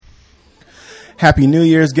Happy New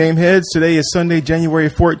Year's, Game Heads. Today is Sunday, January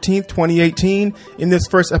 14th, 2018. In this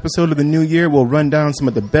first episode of the new year, we'll run down some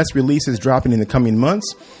of the best releases dropping in the coming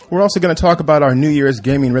months. We're also going to talk about our New Year's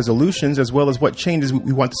gaming resolutions, as well as what changes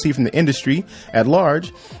we want to see from the industry at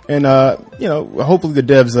large. And, hopefully the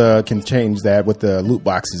devs can change that with the loot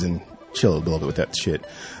boxes and chill a little bit with that shit.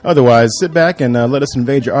 Otherwise, sit back and let us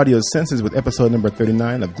invade your audio senses with episode number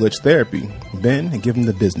 39 of Glitch Therapy. Ben, give him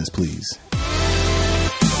the business, please.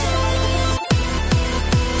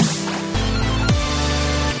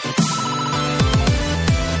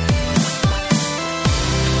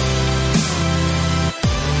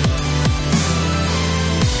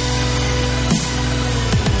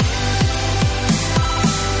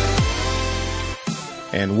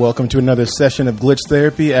 And welcome to another session of Glitch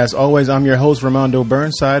Therapy. As always, I'm your host, Ramondo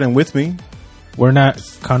Burnside, and with me... We're not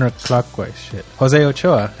counterclockwise shit. Jose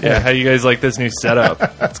Ochoa. Yeah, how you guys like this new setup?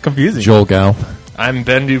 It's confusing. Joel Gal. I'm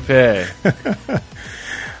Ben Dupé.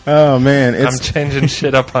 Oh, man. I'm changing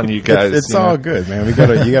shit up on you guys. It's all good, man. You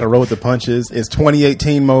gotta roll with the punches. It's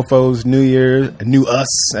 2018, mofos. New Year. New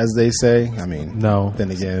us, as they say. I mean... No. Then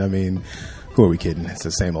again, who are we kidding? It's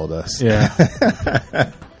the same old us.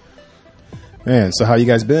 Yeah. Man, so how you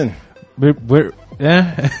guys been? We're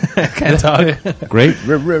can't talk. Great.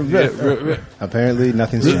 Apparently,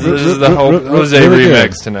 nothing's This changed. is the Jose really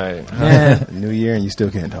remix tonight. New Year, and you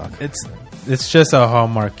still can't talk. It's just a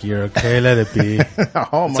Hallmark year, okay? Let it be. A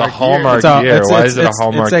Hallmark It's a Hallmark year. year. Why is it a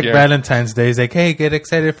Hallmark It's like year? Valentine's Day. It's like, hey, get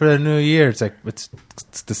excited for the new year. It's like it's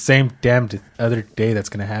the same damn other day that's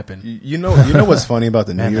gonna happen. You know what's funny about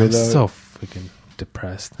the New Man, Year, I'm though? so freaking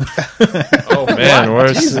depressed. Oh man,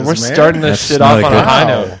 we're man. starting this That's shit not off a on good- a high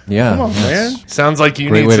note. Yeah. Come on, man. Sounds like you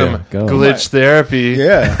Great need way some to go. glitch therapy.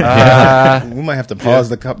 Yeah. We might have to pause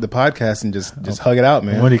the podcast and just hug it out,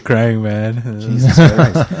 man. What are you crying, man? Jesus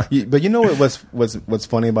Christ. But you know what's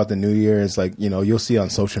funny about the New Year is, like, you'll see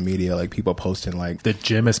on social media, like, people posting like The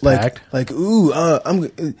gym is packed. ooh,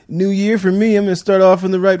 I'm New Year for me. I'm gonna start off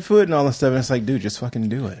on the right foot and all this stuff. And it's like, dude, just fucking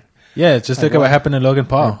do it. Yeah, just look at what happened to Logan You're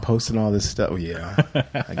Paul. posting all this stuff. Yeah,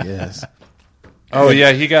 I guess. Oh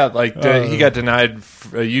yeah, he got denied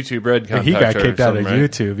a YouTube Red contract. He got or kicked out of something, right?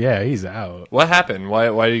 YouTube. Yeah, he's out. What happened?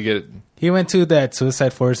 Why did you get? He went to that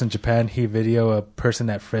suicide forest in Japan. He videoed a person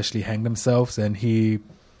that freshly hanged themselves, and he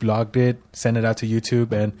blogged it, sent it out to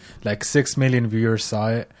YouTube, and like 6 million viewers saw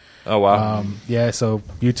it. Oh wow. So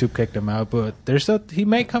YouTube kicked him out, but he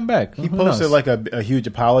may come back. He Who posted knows? like a huge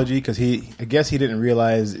apology because I guess he didn't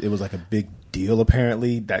realize it was like a big deal.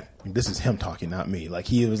 Apparently, that this is him talking, not me. Like,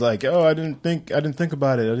 he was like, "Oh, I didn't think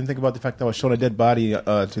about it. I didn't think about the fact that I was showing a dead body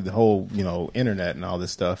to the whole internet and all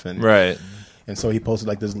this stuff." And Right. And so he posted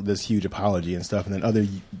like this huge apology and stuff. And then other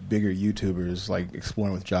bigger YouTubers, like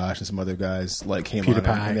Exploring with Josh and some other guys, like came on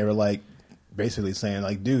PewDiePie. and they were like, basically saying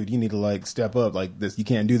like, dude, you need to like step up, like this, you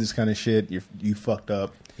can't do this kind of shit, you fucked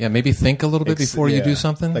up. Yeah, maybe think a little bit before you do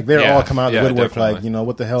something. Like, they're all come out of the woodwork definitely. like,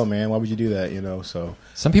 what the hell, man, why would you do that? So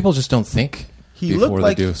Some people just don't think he before looked they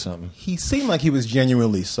like do something. he seemed like he was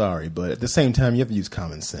genuinely sorry, but at the same time you have to use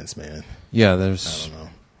common sense, man. Yeah, I there's don't know.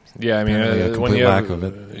 Yeah, I mean, Apparently a when complete you lack have,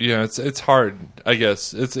 of it. Yeah, it's hard. I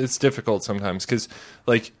guess it's difficult sometimes because,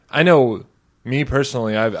 like, I know me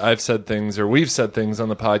personally, I've said things, or we've said things on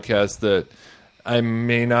the podcast that I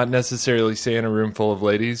may not necessarily say in a room full of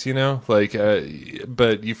ladies,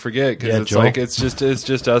 but you forget because it's Joel. like it's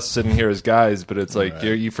just us sitting here as guys, but it's like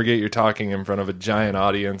you forget you're talking in front of a giant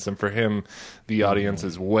audience, and for him, the audience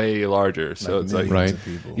is way larger. So it's like, millions of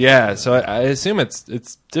people. yeah. So I assume it's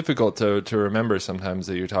difficult to remember sometimes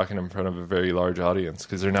that you're talking in front of a very large audience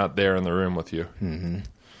because they're not there in the room with you.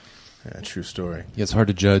 Yeah, true story. Yeah, it's hard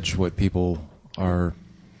to judge what people are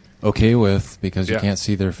okay with because you Yeah. can't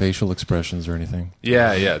see their facial expressions or anything.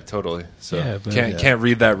 Yeah, totally. So Yeah, but- can't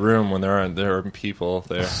read that room when there are people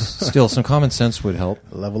there Still, some common sense would help.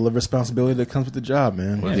 A level of responsibility that comes with the job,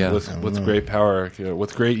 man. Yeah. with I don't with know. great power.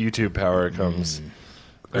 With great YouTube power comes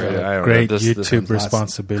I don't know, Great this- YouTube Lots-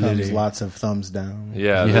 responsibility. comes lots of thumbs down.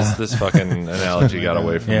 Yeah, Yeah. This fucking analogy got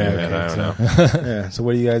away from Yeah, me, man. okay, I don't know. Yeah. So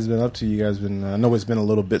what have you guys been up to? You guys been? I know it's been a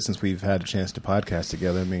little bit since we've had a chance to podcast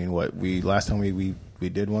together. I mean, last time we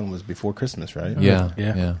did one was before Christmas, right? Yeah,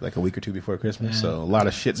 Yeah. yeah. Like a week or two before Christmas. Yeah. So a lot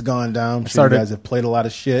of shit's gone down. I'm sure started- you guys have played a lot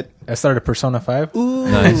of shit. I started Persona 5. Ooh,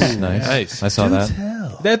 Nice. Nice. I saw do that.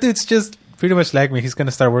 tell. That dude's just pretty much like me. He's going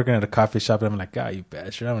to start working at a coffee shop. And I'm like, God, you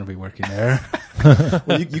bastard. I'm going to be working there.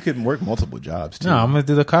 Well, you could work multiple jobs too. No, I'm going to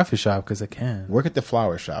do the coffee shop because I can. Work at the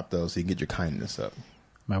flower shop though, so you can get your kindness up.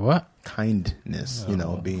 My what? kindness. You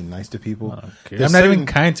know, being nice to people. Okay. There's I'm not even certain-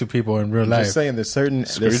 kind to people in real I'm life. just saying, there's certain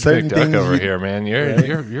Scrooge things McDuck over you- here, man.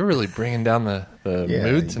 You're really bringing down the Yeah,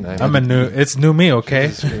 mood you- tonight. It's new me, okay?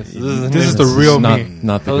 This This is is the real not, me.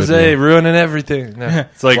 not the Jose good one. ruining everything. No.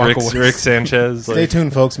 It's like Walk Rick, away. Rick Sanchez. Stay Like,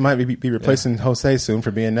 tuned, folks. Might be replacing Jose soon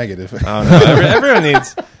for being negative. I don't know.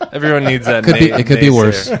 Everyone needs that. It could be naysayer.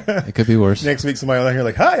 worse. It could be worse. Next week, somebody on here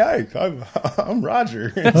like, "Hi, I'm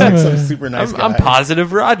Roger." It's like some super nice guy. I'm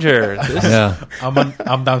positive Roger. Yeah.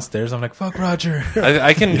 I'm downstairs. I'm like, fuck Roger.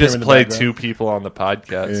 I can hear him just in the play background. two people on the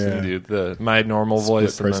podcast Yeah. and do my normal Split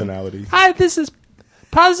voice. and then, personality. Hi, this is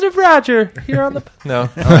Positive Roger here on the. No.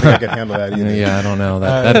 I don't think I can handle that either. Yeah, I don't know.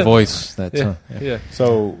 That voice. That Yeah.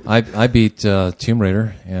 So I beat Tomb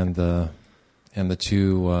Raider and the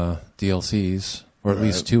two DLCs, or at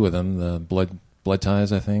least two of them, the Blood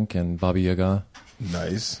Ties, I think, and Baba Yaga.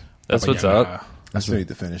 nice. That's what's up. I still need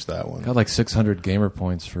to finish that one. Got like 600 gamer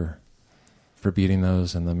points for beating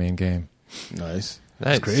those in the main game. Nice.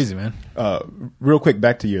 Nice. It's crazy, man. Real quick,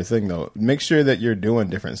 back to your thing though. Make sure that you're doing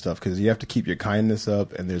different stuff because you have to keep your kindness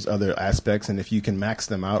up, and there's other aspects. And if you can max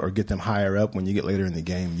them out or get them higher up when you get later in the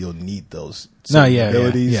game, you'll need those certain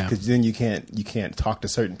abilities yeah. because then you can't talk to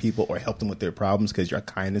certain people or help them with their problems because your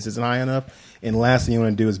kindness isn't high enough. And last thing you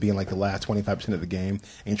want to do is be in like the last 25% of the game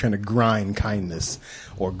and you're trying to grind kindness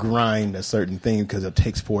or grind a certain thing because it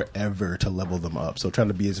takes forever to level them up. So try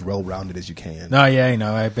to be as well rounded as you can. No, yeah, you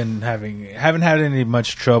know, I've been haven't had any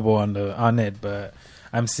much trouble on it, but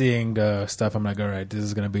I'm seeing the stuff. I'm like, all right, this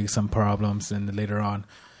is gonna be some problems, and later on.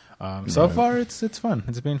 So far, it's fun.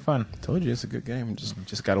 It's been fun. Told you it's a good game.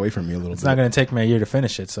 Just got away from me a little It's bit. not gonna take me a year to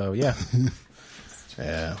finish it. So yeah,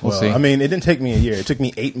 Yeah, We'll well, see. I mean, it didn't take me a year. It took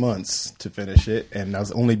me 8 months to finish it, and that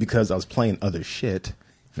was only because I was playing other shit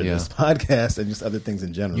for Yeah. this podcast and just other things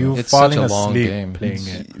in general. you It's falling such a long asleep game. playing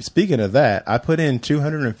it. Speaking of that, I put in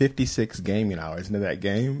 256 gaming hours into that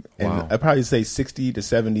game, and Wow. I'd probably say 60 to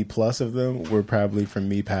 70 plus of them were probably from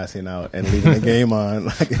me passing out and leaving the game on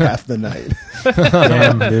like half the night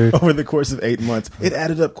Damn, dude. over the course of 8 months. It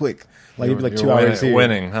added up quick. Like it'd be like 2 You're hours here.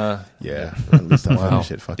 winning, huh? Yeah, at least I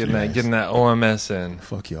finished it. Fuck you guys. Getting that OMS in.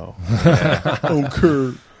 Fuck y'all.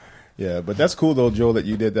 Okay. Yeah, but that's cool though, Joel, that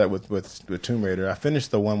you did that with Tomb Raider. I finished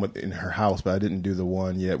the one in her house, but I didn't do the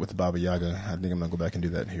one yet with the Baba Yaga. I think I'm gonna go back and do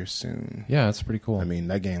that here soon. Yeah, it's pretty cool. I mean,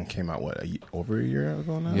 that game came out over a year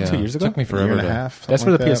ago now. yeah, 2 years ago? It took me A year forever and a to- half. That's for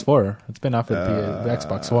something the like that. PS4. It's been off the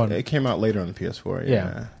Xbox One. It came out later on the PS4.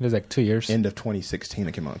 yeah, it was like 2 years. End of 2016,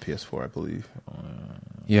 it came out on PS4, I believe.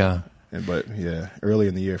 Yeah, But yeah, early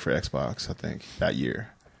in the year for Xbox, I think that year.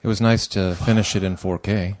 it was nice to finish it in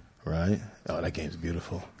 4K. Right? Oh, that game's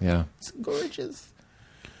beautiful. Yeah, It's gorgeous.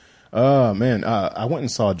 Oh man, I went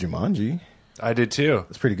and saw Jumanji. I did too.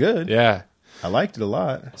 It's pretty good. Yeah. I liked it a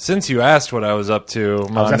lot. Since you asked what I was up to,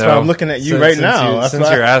 Mondo, that's why I'm looking at you right now. That's Since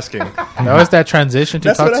why- you're asking, That was that transition to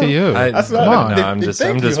That's talk what to I- you. That's Come what on. I, No, I'm just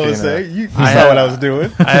thank being you, Jose. a- You I saw have- what I was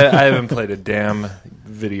doing. I haven't played a damn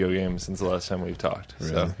video game since the last time we've talked.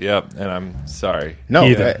 Really? So, yep, and I'm sorry. No,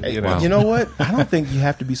 Either. you know what? I don't think you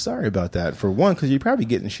have to be sorry about that. For one, because you're probably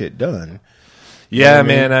getting shit done. Yeah, You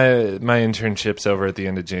know what I man. My internship's over at the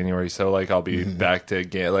end of January, so like I'll be back to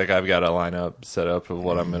game. Like I've got a lineup set up of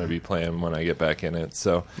what I'm going to be playing when I get back in it.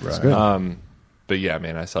 So, Right. good. but yeah,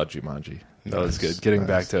 man, I saw Jumanji. That was Nice, good. Getting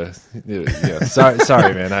nice. back to yeah.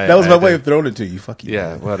 Sorry, man. That was my way of throwing it to you. Fuck you.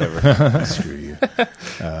 Yeah, man. whatever. Screw you.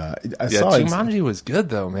 I Yeah, saw it. Jumanji was good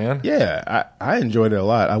though, man. Yeah, I enjoyed it a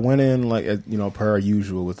lot. I went in like per our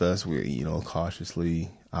usual with us. We cautiously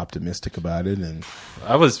optimistic about it, and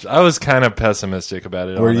I was kind of pessimistic about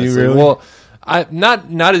it. Were you honestly. really? Well, I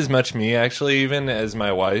not as much me actually, even as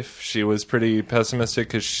my wife. She was pretty pessimistic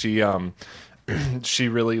because she she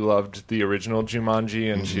really loved the original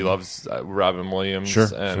Jumanji and she loves Robin Williams. Sure,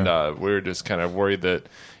 and we were just kind of worried that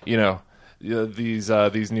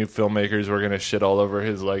these new filmmakers were going to shit all over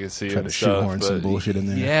his legacy Try and to stuff. shoehorn some but bullshit in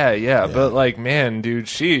there. Yeah, but like, man, dude,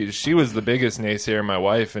 she was the biggest naysayer, my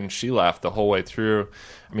wife, and she laughed the whole way through.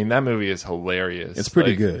 I mean, that movie is hilarious. It's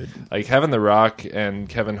pretty Like- good. Like having The Rock and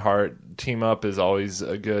Kevin Hart team up is always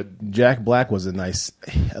a good. Jack Black was a nice,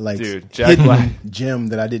 like, Dude, Jack hidden Black- gem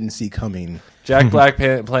that I didn't see coming. Jack Black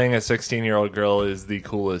playing a 16-year-old girl is the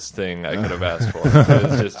coolest thing I could have asked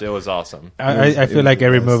for. It was awesome. I It feel was like the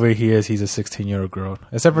every best. movie he's a 16-year-old girl,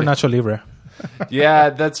 except for Nacho Libre.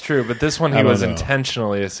 Yeah, that's true. But this one, I he don't was know.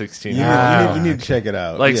 intentionally a 16. You need to check it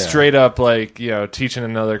out. Like Yeah. straight up, like teaching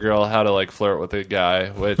another girl how to like flirt with a guy,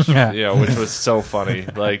 which Yeah. which was so funny.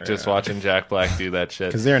 Like just watching Jack Black do that shit.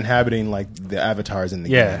 because they're inhabiting like the avatars in the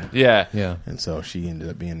Yeah. game. Yeah, yeah. And so she ended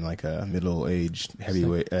up being like a middle-aged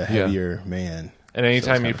heavier man. And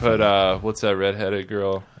anytime So you it's put kinda what's that redheaded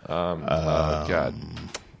girl? Oh God,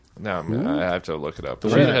 no, man, I have to look it up. The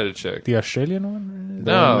The redheaded chick. The Australian one?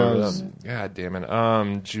 No, was- God damn it.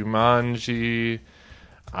 Jumanji,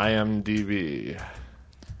 IMDb.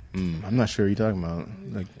 I'm not sure what you're talking about.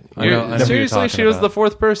 Like, I know who you're Seriously, talking she was about. the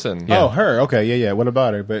fourth person. Oh, her. Okay, yeah. What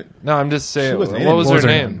about her? But No, I'm just saying. She wasn't in What it. was What her was her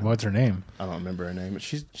name? What's her name? I don't remember her name. But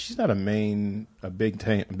she's not a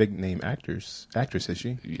big name actress, is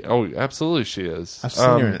she? Oh, absolutely, she is. I've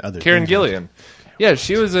seen her in other Karen things. Gillian. Yeah,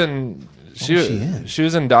 she was in. was she in? She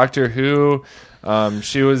was in Doctor Who.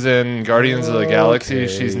 She was in Guardians of the Galaxy. Okay.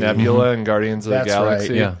 She's Nebula in Guardians of the That's Galaxy.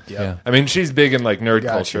 right. Yeah, Yeah. yeah. I mean, she's big in like nerd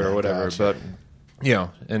Gotcha, culture or whatever, gotcha. but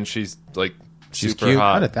and she's like She's super cute.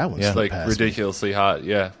 hot. How did that one Yeah. slip Like past me? ridiculously hot.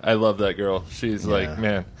 Yeah, I love that girl. She's Yeah. like,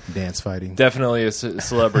 man, Dance fighting. definitely a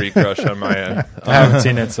celebrity crush on my end. I haven't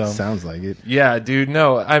seen it, so Sounds like it. Yeah, dude.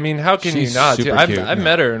 No, I mean, how can She's you not? Dude? super I cute.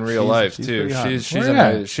 met her in real life she's too. pretty hot. She's Where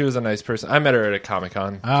a at? she was a nice person. I met her at a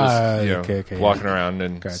Comic-Con. Okay, walking around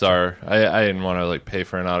and Gotcha. saw her. I didn't want to like pay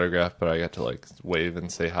for an autograph, but I got to like wave and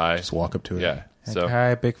say hi. Just walk up to it. Yeah. So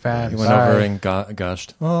Hi, big fan. He went Bye. over and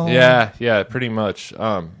gushed. Oh. yeah, pretty much.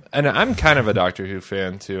 And I'm kind of a Doctor Who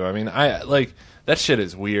fan too. I mean, I like that shit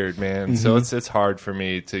is weird, man. So it's hard for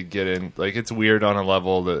me to get in. Like, it's weird on a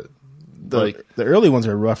level that The early ones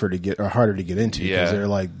are rougher to get or harder to get into because Yeah. they're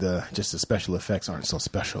like the special effects aren't so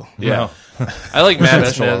special. Yeah, I like Matt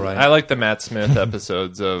That's Smith. all right. I like the Matt Smith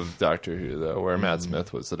episodes of Doctor Who though, where Matt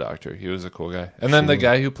Smith was the Doctor. He was a cool guy. And then the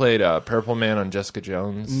guy who played Purple Man on Jessica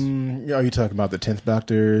Jones, Are you talking about the 10th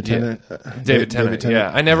Doctor, Tennant? David Tennant.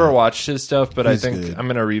 Yeah, I never watched his stuff, but I He's think good. I'm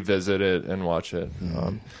gonna revisit it and watch it.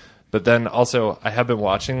 But then also, I have been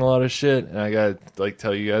watching a lot of shit, and I gotta like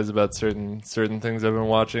tell you guys about certain things I've been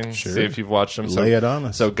watching. Sure. See if you've watched them. Lay it on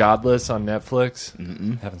us. So, Godless on Netflix.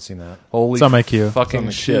 Haven't seen that. Holy It's on my queue. fucking It's on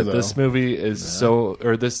the shit! queue, This though. movie is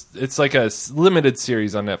it's like a limited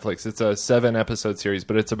series on Netflix. It's a 7-episode series,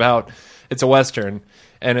 but it's a western,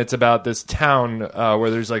 and it's about this town where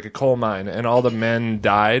there's like a coal mine, and all the men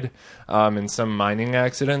died in some mining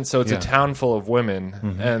accident. So it's Yeah. a town full of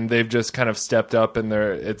women, and they've just kind of stepped up, and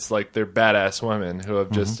they're badass women who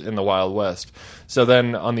have just in the Wild West. So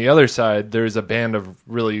then on the other side, there's a band of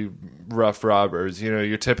really rough robbers. You know,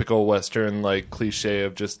 your typical Western like cliche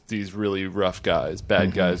of just these really rough guys,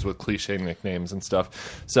 bad guys with cliche nicknames and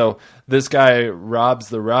stuff. So this guy robs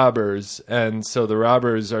the robbers, and so the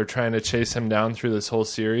robbers are trying to chase him down through this whole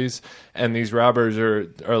series. And these robbers are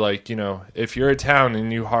like, you know, if you're a town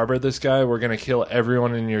and you harbor this guy, we're gonna kill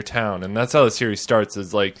everyone in your town. And that's how the series starts.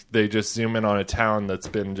 Is like they just zoom in on a town that's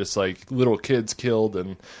been just like little kids killed,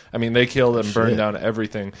 and I mean they killed and burned down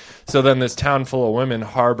everything. So then this town full of women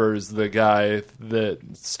harbors the guy that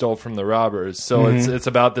stole from the robbers. So it's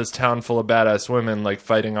about this town full of badass women like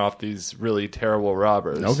fighting off these really terrible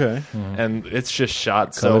robbers. Okay. And it's just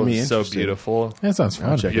shot Color me so interested. beautiful, That sounds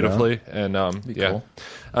fun. check it beautifully, and yeah. cool.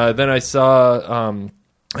 Then I saw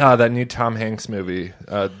that new Tom Hanks movie,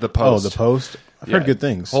 The Oh, Post. The Post. I've heard good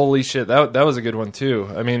things. Holy shit, that was a good one too.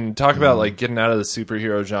 I mean, talk about like getting out of the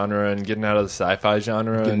superhero genre and getting out of the sci-fi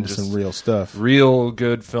genre Getting and into just some real stuff. real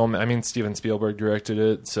good film. I mean, Steven Spielberg directed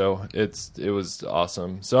it, so it was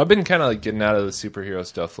awesome. So I've been kind of like getting out of the superhero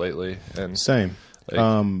stuff lately, and Same.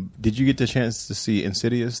 Like- Did you get the chance to see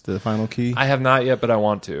Insidious, The Final Key? I have not yet, but I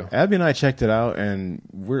want to. Abby and I checked it out, and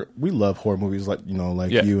we love horror movies like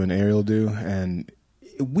Yeah. you and Ariel do, and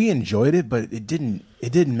we enjoyed it, but it didn't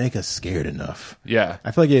make us scared enough. Yeah,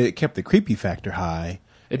 I feel like it kept the creepy factor high.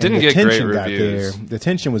 It and didn't the get great tension got reviews. there. The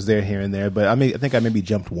tension was there here and there, but I think I maybe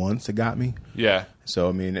jumped once. It got me. yeah. So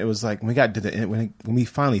I mean, it was like when we got to the end, when we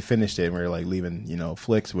finally finished it, and we were like leaving,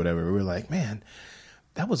 flicks, or whatever. We were like, man,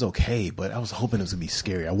 that was okay, but I was hoping it was gonna be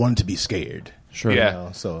scary. I wanted to be scared. Sure.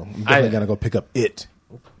 Yeah. So I'm definitely gonna go pick up It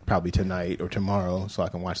probably tonight or tomorrow, so I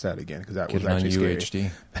can watch that again because that Get was it on actually scary.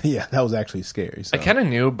 UHD. Yeah, that was actually scary. So. I kind of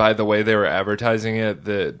knew by the way they were advertising it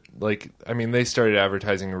that, like, I mean, they started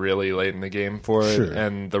advertising really late in the game for it, Sure.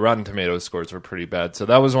 and the Rotten Tomatoes scores were pretty bad. So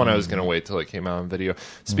that was one I was going to wait till it came out on video.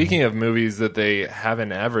 Speaking of movies that they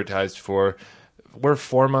haven't advertised for, we're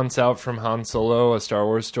 4 months out from Han Solo, a Star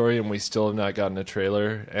Wars story, and we still have not gotten a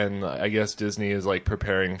trailer. And I guess Disney is like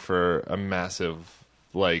preparing for a massive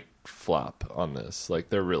like flop on this. Like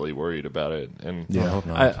they're really worried about it, and Yeah. I hope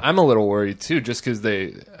not. I'm a little worried too, just because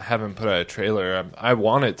they haven't put out a trailer. I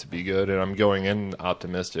want it to be good, and I'm going in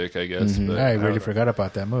optimistic, I guess. But I don't really know. forgot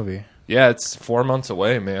about that movie. Yeah, it's 4 months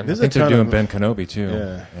away, man. There's I think a they're ton doing of- Ben Kenobi too,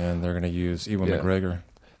 Yeah. and they're going to use Ewan Yeah. McGregor.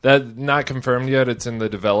 That not confirmed yet. It's in the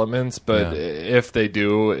developments, but Yeah. if they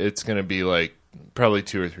do, it's going to be like probably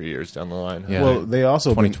 2 or 3 years down the line. Yeah. Well, they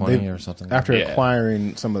also 2020 or something. after Yeah.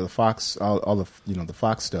 acquiring some of the Fox, all the the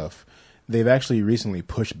Fox stuff. They've actually recently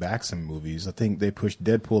pushed back some movies. I think they pushed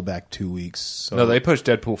Deadpool back 2 weeks. So. No, they pushed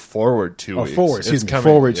Deadpool forward 2 Oh, weeks. forward. It's Excuse me, coming,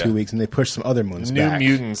 forward yeah. 2 weeks, and they pushed some other ones New back.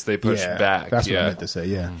 Mutants they pushed back. That's what I yeah. meant to say.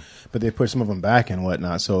 Yeah, but they pushed some of them back and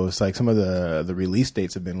whatnot. So it's like some of the release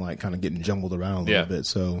dates have been like kind of getting jumbled around a little Yeah. bit.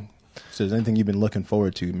 So if there's anything you've been looking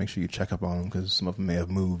forward to, make sure you check up on them because some of them may have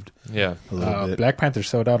moved Yeah. a little bit. Black Panther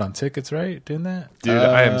sold out on tickets, right? Doing that? Dude,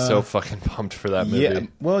 I am so fucking pumped for that movie. Yeah,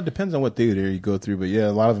 well, it depends on what theater you go through, but yeah,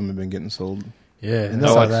 a lot of them have been getting sold. Yeah, And I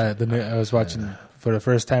that's saw how- that. I was watching for the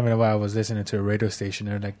first time in a while. I was listening to a radio station.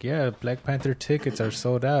 They're like, "Yeah, Black Panther tickets are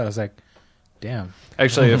sold out." I was like, "Damn."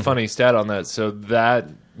 Actually, a funny stat on that. So that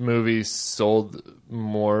movie sold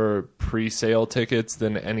more pre-sale tickets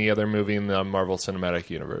than any other movie in the Marvel Cinematic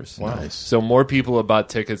Universe. Nice. So more people have bought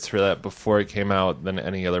tickets for that before it came out than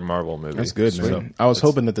any other Marvel movie. That's good, So man. I was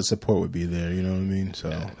hoping that the support would be there. You know what I mean? So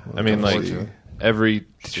I mean, like hopefully- every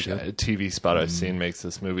TV spot I've seen makes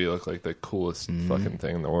this movie look like the coolest fucking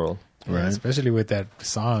thing in the world. right? Especially with that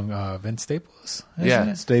song, Vince Staples. isn't Yeah.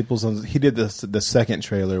 it? Staples. He did the second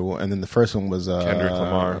trailer, and then the first one was Kendrick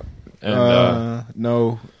Lamar and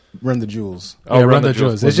no, Run the Jewels. Yeah, Run the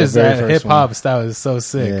Jewels. It's was just the very that first hip hop style is so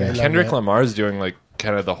sick. Yeah. I love Kendrick it. Lamar is doing like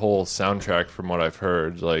kind of the whole soundtrack from what I've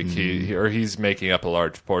heard. Like he's making up a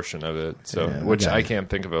large portion of it. So Yeah, which yeah. I can't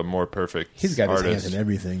think of a more perfect. He's got his artist. hands in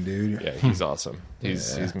everything, dude. Yeah, he's awesome.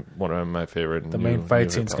 He's one of my favorite. The new- main fight new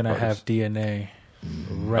scene's hip-hop gonna have artists. DNA.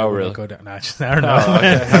 Right Oh, when really? they go down. Nah, I don't know. Oh,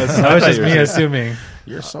 okay. that was thought just you were me saying- assuming.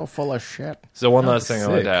 You're so full of shit. So one last thing I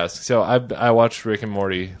wanted sick. to ask. So I watched Rick and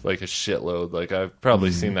Morty like a shitload. Like I've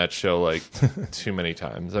probably seen that show like too many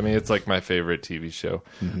times. I mean, it's like my favorite TV show.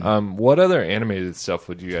 What other animated stuff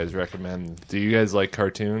would you guys recommend? Do you guys like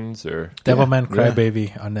cartoons or Devilman Yeah.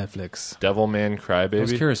 Crybaby on Netflix. Devilman I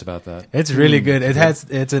was Crybaby? curious about that. It's really good.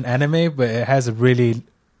 It's an anime, but it has a really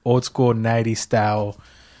old school 90s style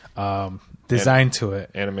design to it.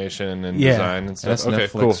 Animation and Yeah. design and And stuff. that's Okay,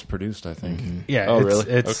 Netflix cool. produced, I think. Yeah, Oh, it's, really?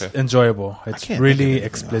 it's Okay. enjoyable. It's can't think really of anything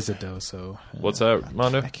explicit though. So What's that,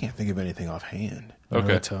 Mondo? I can't think of anything offhand.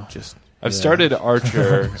 Okay. Naruto. Just I've started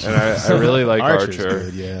Archer, and I really like Archer's Archer.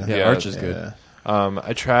 good, yeah. Yeah, Arch is good.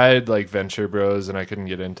 I tried like Venture Bros, and I couldn't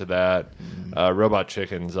get into that. Robot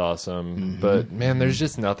Chicken's awesome, but man, there's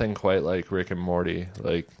just nothing quite like Rick and Morty.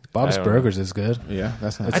 Like Bob's I don't know. Burgers is good. Yeah,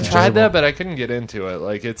 that's not. I It's tried enjoyable. that, but I couldn't get into it.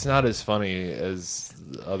 Like it's not as funny as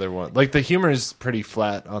the other one. Like the humor is pretty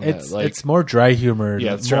flat on It's that. Like it's more dry humor.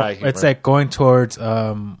 Yeah, it's More- dry humor. It's like going towards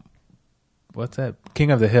what's that?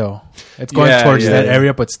 King of the Hill. It's going Yeah, towards yeah, that yeah.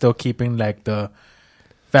 area, but still keeping like the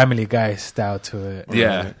Family Guy style to it.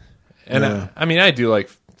 yeah, and Yeah. I mean I do like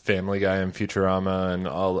Family Guy and Futurama and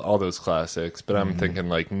all those classics, but I'm thinking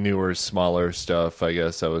like newer, smaller stuff. I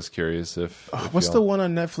guess I was curious if What's y'all- the one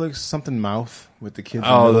on Netflix? Something Mouth with the kids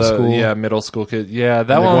Oh, in middle school. yeah, middle school kid. Yeah, that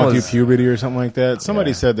They're one going was. through puberty or something like that.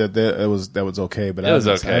 Somebody Yeah. said that it was okay, but It was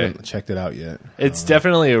I okay. haven't checked it out yet. It's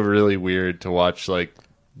definitely really weird to watch like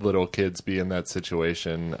little kids be in that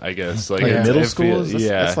situation. I guess like Like it's- middle it school, feel-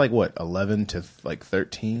 that's like what 11 to like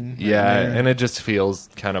 13. Yeah, right there? and it just feels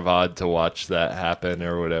kind of odd to watch that happen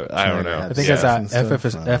or whatever. I don't know. I think Yeah. it's And stuff. F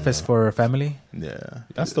is, I don't F is know. for family. Yeah,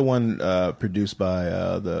 that's the one produced by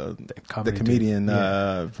the comedy comedian dude.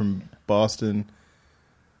 Yeah. from Boston.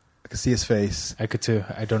 I can see his face. I could too.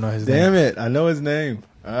 I don't know his Damn name, it, I know his name.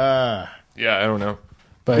 Yeah, I don't know.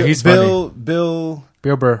 but he's funny. Bill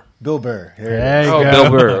Burr. Burr. Here it There is. you Oh, go. Bill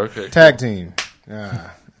Burr. Okay, Tag team.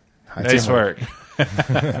 High nice teamwork. work.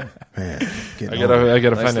 Man, I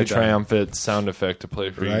gotta find Nicely a done. triumphant sound effect to play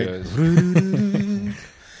for Right. you guys.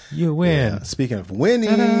 You win. Yeah. Speaking of winning,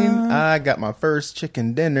 I got my first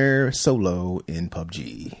chicken dinner solo in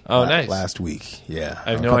PUBG. Oh, nice. Last week. Yeah. I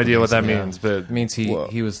have A no couple idea what days that ago. means, but It means Whoa.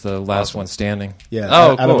 he was the last one standing. Yeah.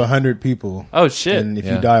 Oh, out of cool. 100 people. oh shit. And if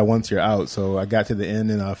Yeah. you die once, you're out. So I got to the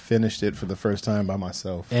end and I finished it for the first time by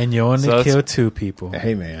myself. And you only So that's- kill 2 people.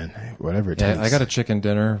 Hey, man, whatever it Yeah, takes. I got a chicken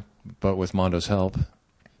dinner, but with Mondo's help.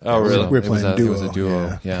 oh really? We're It was playing It was a duo,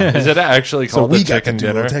 duo. yeah. Yeah. Is it actually So called we the got chicken the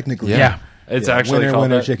duo, dinner? technically. Yeah. It's Yeah, actually winner, called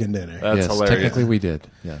winner, that? chicken dinner. That's yes, hilarious. technically we did.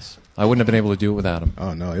 Yes, I wouldn't have been able to do it without him.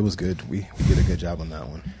 Oh, no, it was good. We did a good job on that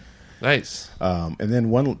one. Nice. And then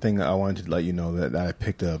one thing that I wanted to let you know that I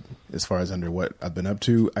picked up as far as under what I've been up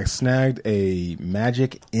to, I snagged a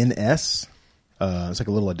Magic NS. It's like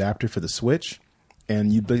a little adapter for the Switch.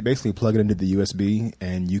 And you basically plug it into the USB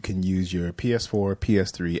and you can use your PS4,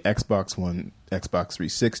 PS3, Xbox One, Xbox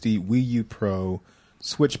 360, Wii U Pro,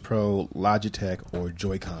 Switch Pro, Logitech, or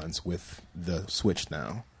Joy-Cons with the Switch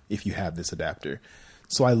now, if you have this adapter.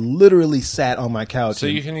 So I literally sat on my couch. So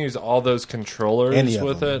you can use all those controllers Any of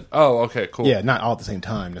with them. it? Oh, okay, cool. Yeah, not all at the same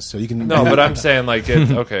time. So you can No, but I'm saying like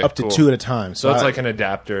okay, up to cool. 2 at a time. So it's I- like an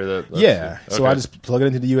adapter that. yeah. So okay. I just plug it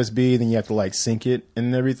into the USB. Then you have to like sync it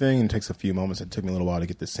and everything. And it takes a few moments. It took me a little while to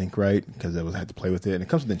get the sync right because I had to play with it. And it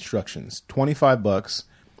comes with instructions. $25.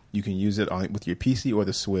 You can use it with your PC or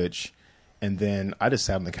the Switch. And then I just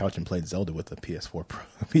sat on the couch and played Zelda with the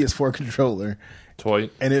PS4 controller. toy.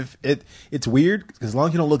 And if it's weird because as long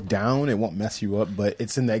as you don't look down, it won't mess you up. But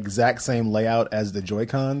it's in the exact same layout as the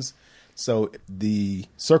Joy-Cons. So the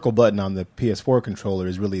circle button on the PS4 controller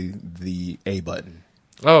is really the A button,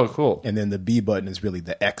 Oh, cool. and then the B button is really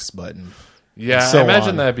the X button. Yeah, so I imagine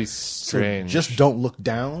on. that'd be So strange. just don't look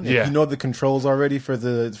down. Yeah. If you know the controls already for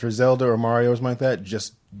Zelda or Mario or something like that,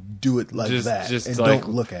 just do it like that and like,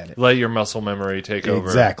 don't look at it. Let your muscle memory take over.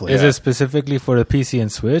 Exactly. Is Yeah. it specifically for the PC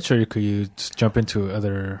and Switch, or could you just jump into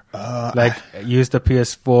other, use the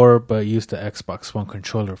PS4 but use the Xbox One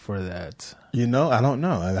controller for that? You know, I don't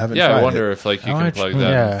know. I haven't. Yeah, tried I wonder it. if like you I can wanna plug try- that.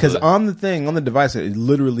 yeah. Because on the device, it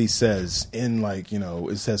literally says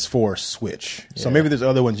it says for Switch. So Yeah. maybe there's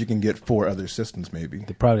other ones you can get for other systems. Maybe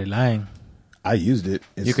They're probably lying. I used it.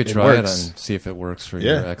 You could try it works. and see if it works for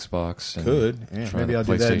Yeah. your Xbox. And Could yeah. try Maybe the I'll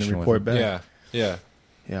do that and PlayStation then with report it. back. Yeah.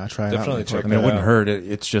 Yeah, I'll try it Definitely out. check I mean, it that wouldn't out. hurt.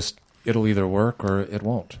 It's just it'll either work or it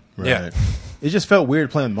won't. Right. Yeah. It just felt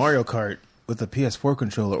weird playing Mario Kart with a PS4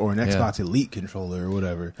 controller or an Yeah. Xbox Elite controller or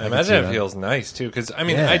whatever. I can imagine see it that. feels nice too. Because I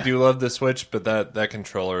mean, Yeah. I do love the Switch, but that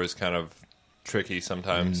controller is kind of tricky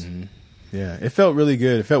sometimes. Yeah, it felt really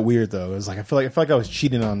good. It felt weird though. It was like I feel like I was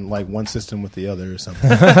cheating on like one system with the other or something.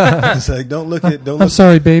 It's like don't look. I'm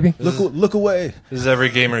sorry, baby. Look away. This is every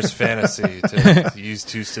gamer's fantasy to use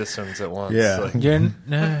two systems at once. Yeah. Like, You're,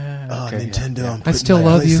 Oh, okay, Nintendo! yeah. I'm putting still my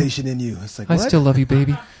love you. PlayStation in you. It's like I what? still love you,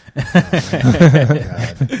 baby.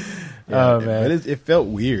 God. Oh, man. But it felt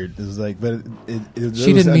weird. It was like, but it She was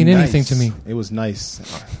didn't mean anything nice. to me. It was nice.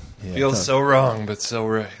 Yeah, feels it so wrong, but so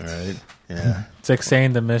right. felt- right. Yeah, It's like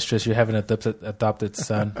saying the mistress you have an adopted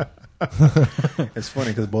son. it's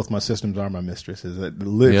funny because both my systems are my mistresses. If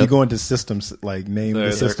Yep. you go into systems, like name They're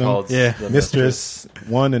the system, called Yeah. the Mistress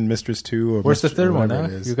 1 and Mistress 2. Or Where's the Mistress- third one? whatever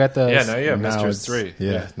Huh? it is. You got the Yeah, now you have Now Mistress it's- 3.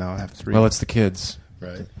 Yeah, now I have 3. Well, it's the kids,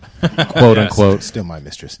 right. quote Yes. unquote. Still my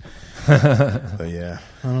mistress. But yeah,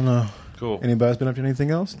 I don't know. Cool. Anybody's been up to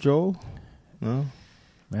anything else, Joel? No.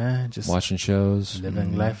 man, just Watching shows.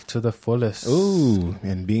 living life to the fullest. Ooh,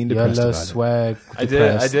 and being depressed Yellow about swag. I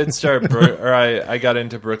depressed. did start, I got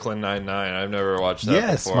into Brooklyn Nine-Nine. I've never watched it. that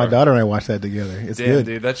Yes, before. my daughter and I watched that together. It's Damn, good.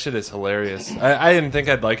 dude, that shit is hilarious. I didn't think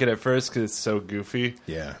I'd like it at first because it's so goofy,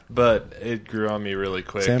 Yeah, but it grew on me really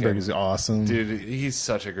quick. Sandberg and- is awesome. Dude, he's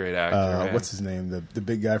such a great actor. man. What's his name? The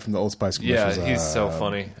big guy from the Old Spice Yeah, commercials. he's so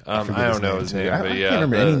funny. I forget don't know his too. name, I but can't yeah,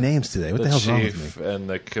 remember any names today. What the the hell's wrong with chief me? and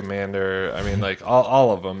the commander. I mean, like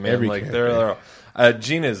all of them, man. Every Like character. they're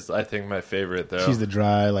Gina's, I think, my favorite though. She's the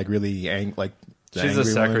dry, like really the She's angry the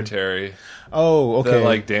secretary one. Oh, okay. that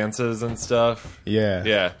like dances and stuff. yeah,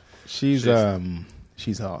 Yeah, She's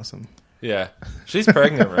awesome. yeah. She's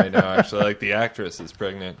pregnant right now. Actually, like the actress is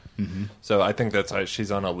pregnant. So I think that's why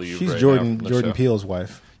she's on a leave. She's right Jordan now from the show. Peele's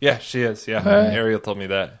wife. Yeah, she is. Yeah, Hey. Ariel told me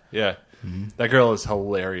that. Yeah, that girl is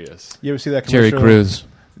hilarious. You ever see that Terry commercial? Crews.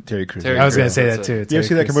 Terry Crews. Terry I was gonna Crews, say that's that it. too. You ever Terry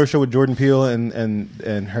see that Crews. commercial with Jordan Peele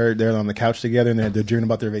and her? They're on the couch together and they're dreaming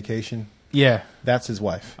about their vacation. Yeah. That's his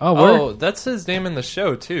wife. Oh, Oh, word? that's his name in the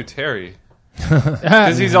show too, Terry.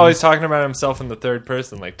 Because he's always talking about himself in the third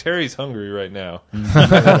person. Like, Terry's hungry right now.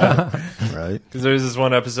 Right. Because there's this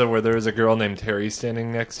one episode where there was a girl named Terry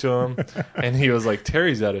standing next to him, and he was like,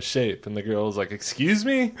 Terry's out of shape. And the girl was like, excuse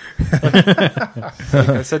me?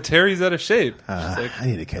 I said, Terry's out of shape. She's like, I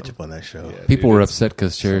need to catch up on that show. Yeah, People dude, were it's- upset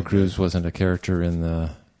because Terry Crews wasn't a character in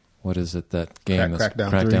the what is it that game? that's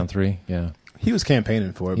Crackdown 3. Yeah, He was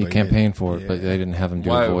campaigning for it. he but campaigned for it, yeah. but they didn't have him do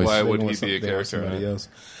Why- a voice. why They would want he be a they want character in somebody it? else.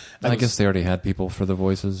 I guess they already had people for the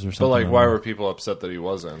voices or something. But, like, I don't why know. were people upset that he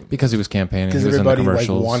wasn't? Because he was campaigning. Because He was in the everybody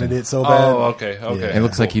commercials. wanted it so bad. Oh, okay, okay. Yeah. It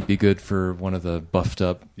looks like he'd be good for one of the buffed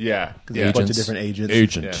up Yeah, There's yeah. a bunch of different agents.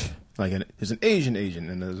 Agent. Yeah. Like there's an Asian agent,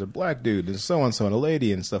 and there's a black dude, there's so and so, and a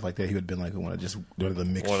lady, and stuff like that. He would have been like one of just one of the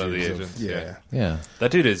mixtures. One of the of- agents, yeah. yeah. Yeah. That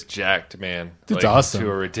dude is jacked, man. Dude's Like, awesome. To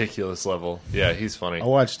a ridiculous level. Yeah, he's funny. I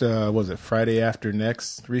watched what was it Friday After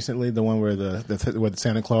Next recently, the one where where the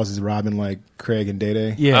Santa Claus is robbing like Craig and Day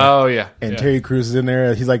Day. Yeah. Oh, yeah. And yeah. Terry Crews is in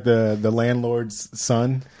there. He's like the landlord's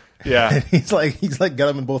son. Yeah. And he's like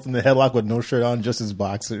got them both in the headlock with no shirt on, just his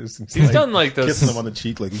boxers. He's done like those. kissing them on the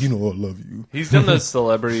cheek, like you know I love you. He's done those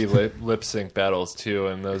celebrity lip sync battles too,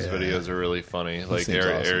 and those Yeah. videos are really funny. Like seems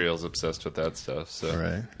awesome. Ariel's obsessed with that stuff. So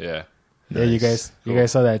Right. yeah, Yeah, you guys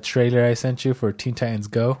saw that trailer I sent you for Teen Titans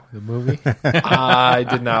Go, the movie? I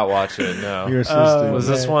did not watch it. No. You're supposed to. Was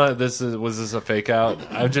this one? Was this a fake out?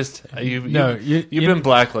 I've just you've been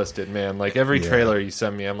blacklisted, man. Like every trailer you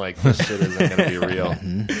send me, I'm like, this shit isn't going to be real.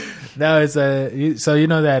 No, it's so you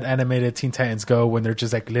know that animated Teen Titans Go when they're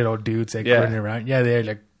just like little dudes like running around. Yeah, they're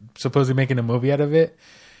like supposedly making a movie out of it,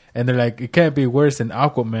 and they're like, it can't be worse than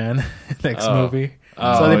Aquaman next movie.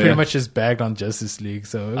 So they pretty much just bagged on Justice League.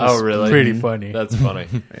 So it was pretty funny. That's funny.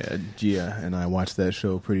 Yeah, Gia and I watch that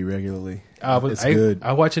show pretty regularly. It's good.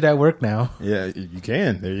 I watch it at work now. Yeah, you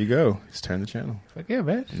can. There you go. Just turn the channel. Fuck yeah,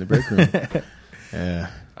 man. In the break room. Yeah.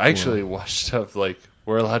 I actually watch stuff like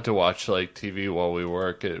we're allowed to watch like TV while we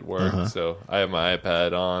work at work. So I have my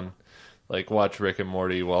iPad on. Like watch Rick and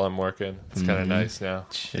Morty while I'm working. It's kind of nice now.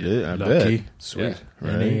 It is. I Lucky. bet. Sweet. Yeah.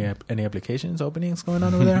 Right? Any applications openings going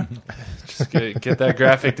on over there? Just get that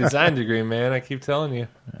graphic design degree, man. I keep telling you.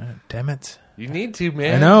 Damn it. You need to,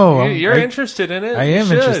 man. I know. You're interested in it. I am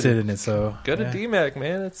interested in it. So go to DMAC,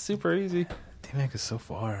 man. It's super easy. DMAC is so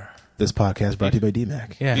far. This podcast brought to you by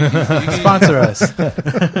DMAC. Yeah. Sponsor us.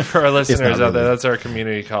 For our listeners out there, really. that's our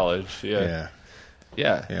community college. Yeah.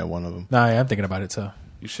 Yeah, one of them. No, I'm thinking about it, so.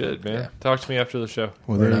 You should, man. Talk to me after the show.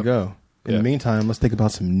 Well, there you go. In the meantime, let's think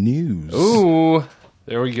about some news. Ooh,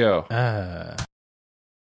 there we go.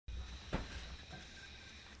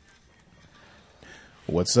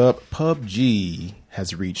 What's up? PUBG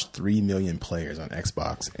has reached 3 million players on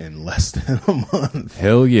Xbox in less than a month.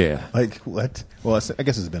 Hell yeah. Like, what? Well, I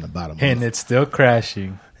guess it's been about a month. And it's still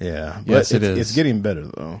crashing. Yeah. But Yes, it is. It's getting better,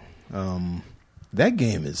 though. That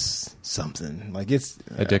game is something. Like, it's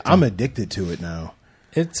Addicting. I'm addicted to it now.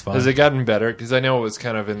 It's fun. Has it gotten better? Because I know it was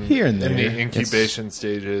kind of in Here and in there. the incubation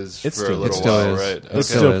stages for it's a still- little it still while, is. right? It's It's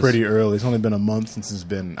still still is. pretty early. It's only been a month since it's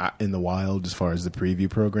been in the wild as far as the preview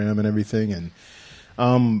program and everything. And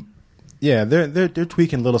yeah, they're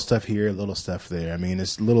tweaking little stuff here, little stuff there. I mean,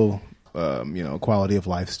 it's little quality of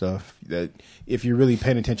life stuff that if you're really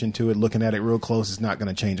paying attention to it, looking at it real close, it's not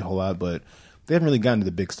going to change a whole lot. But they haven't really gotten to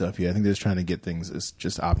the big stuff yet. I think they're just trying to get things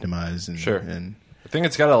just optimized and Sure. And I think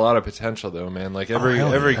it's got a lot of potential, though, man. Like every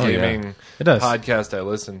hell yeah. gaming It does. podcast I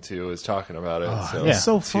listen to is talking about it. So it's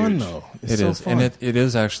so fun huge. though. It's It so is, fun. and it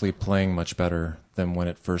is actually playing much better than when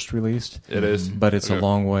it first released. It is, But it's Okay. a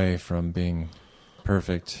long way from being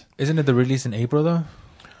perfect. Isn't it the release in April, though?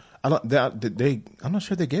 I'm not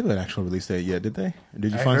sure they gave an actual release date yet. Did they?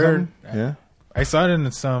 Did you I find heard- something? Yeah. I saw it in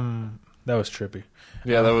some... That was trippy.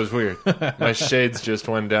 Yeah, that was weird. My shades just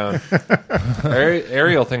went down.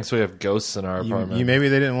 Ariel thinks we have ghosts in our apartment. Maybe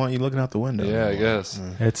they didn't want you looking out the window. Yeah, I guess.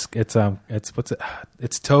 It's what's it?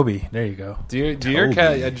 It's Toby. There you go. Do your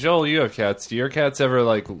cat, Joel? You have cats. Do your cats ever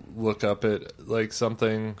like look up at like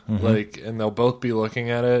something like, and they'll both be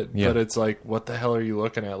looking at it, Yeah. but it's like, what the hell are you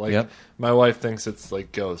looking at? Like, Yep. my wife thinks it's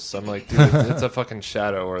like ghosts. I'm like, dude, it's a fucking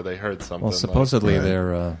shadow, or they heard something. Well, supposedly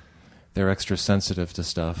Right. they're extra sensitive to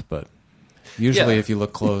stuff, but usually Yeah. if you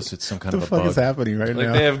look close, it's some kind What the of a fuck is bug. happening right like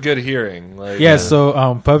now? they have good hearing. Like, Yeah, so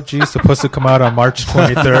PUBG is supposed to come out on March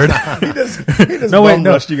 23rd. He just No, wait, bum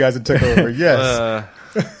no. rushed you guys and took over. Yes.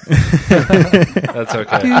 That's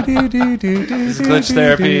okay. This is glitch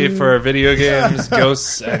therapy for video games,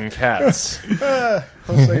 ghosts, and cats.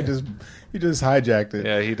 Jose you just hijacked it.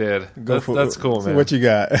 Yeah, he did. Go That's cool, so man. what you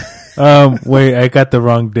got? Wait, I got the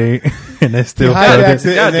wrong date, and I He still hijacks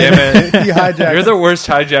it. God and then damn it. He hijacks You're the worst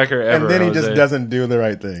hijacker ever. and then he just Jose. doesn't do the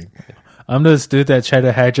right thing. I'm this dude that tried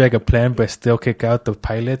to hijack a plane but still kick out the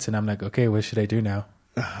pilots, and I'm like, okay, what should I do now?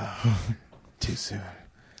 Too soon.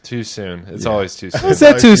 Too soon. It's Yeah. always too soon. What's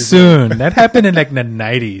that too soon? That happened in like the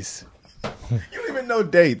 90s. You don't even know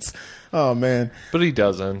dates. Oh man. But he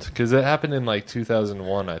doesn't, because it happened in like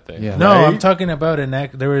 2001, I think. Yeah. No, Right? I'm talking about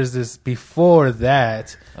there was this before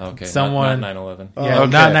that. Okay, Someone- not 9/11. Yeah,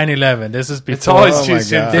 okay. not 9/11. This is before. It's always Oh too my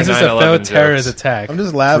soon. God. For This is a 9/11 failed terrorist jokes. attack. I'm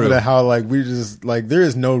just laughing True. at how like we just like there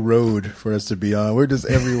is no road for us to be on. We're just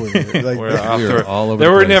everywhere. Like We're off We were the- all over there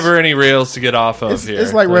the were place. never any rails to get off of it's, here.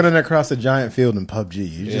 it's like running across a giant field in PUBG.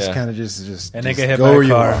 You just Yeah. kind of just And they just get hit go by a where you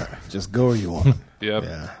car. want. Just go where you want. Yep.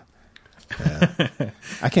 Yeah.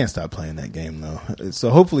 I can't stop playing that game though.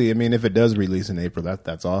 So hopefully, I mean, if it does release in April,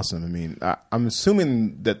 that's awesome. I mean, I'm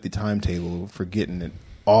assuming that the timetable for getting it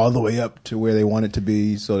all the way up to where they want it to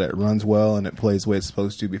be, so that it runs well and it plays the way it's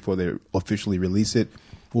supposed to before they officially release it,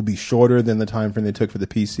 will be shorter than the time frame they took for the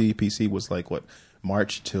PC. PC was like what,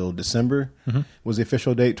 March till December was the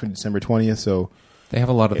official date, December 20th. So They have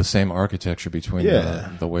a lot of the same architecture between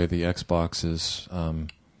Yeah. the way the Xbox is,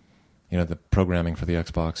 the programming for the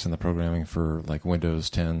Xbox and the programming for like Windows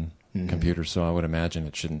 10 computers. So I would imagine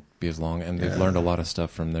it shouldn't be as long. And they've learned a lot of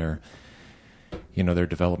stuff from their their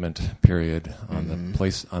development period on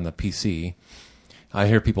the PC. I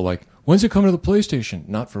hear people like, when's it coming to the PlayStation?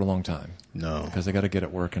 Not for a long time. No. Because they got to get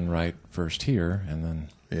it working right first here, and then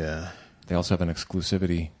they also have an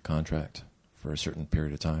exclusivity contract for a certain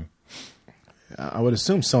period of time. I would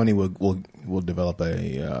assume Sony will develop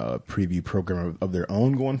a preview program of their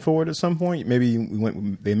own going forward at some point. Maybe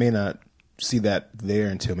they may not see that there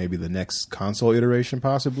until maybe the next console iteration,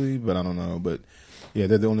 possibly. But I don't know. But yeah,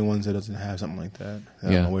 they're the only ones that doesn't have something like that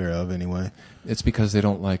I'm aware of, anyway. It's because they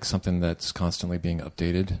don't like something that's constantly being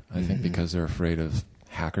updated. I think because they're afraid of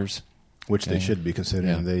hackers. Which they should be,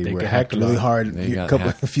 considering they were get hacked really hard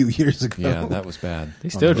a few years ago. Yeah, that was bad. They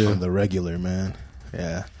still do. On the regular, man.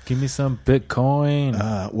 Yeah. Give me some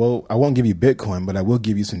Bitcoin. Well, I won't give you Bitcoin, but I will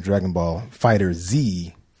give you some Dragon Ball Fighter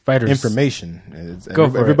Z information.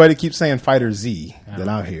 Everybody keeps saying Fighter Z that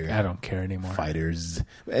out here. I don't care anymore. Fighters,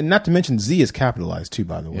 and not to mention Z is capitalized too,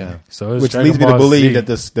 by the way. Yeah. So which Dragon leads me Ball to believe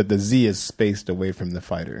Z. that the Z is spaced away from the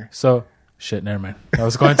fighter. So shit, never mind. I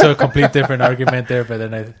was going to a complete different argument there, but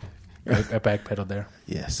then I backpedaled there.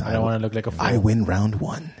 Yes, I don't want to look like a fool. I win round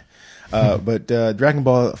one. But Dragon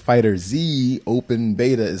Ball Fighter Z open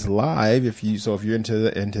beta is live. If you're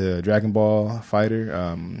into Dragon Ball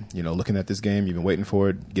Fighter, looking at this game, you've been waiting for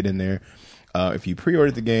it, get in there. If you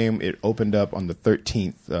pre-ordered the game, it opened up on the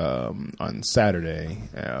 13th on Saturday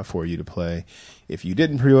for you to play. If you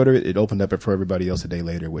didn't pre-order it, it opened up for everybody else a day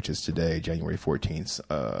later, which is today, January 14th.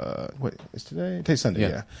 What is today? Today's Sunday,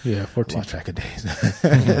 Yeah, 14th. Lost track of days.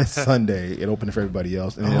 It's Sunday. It opened for everybody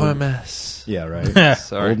else. And OMS. yeah, right.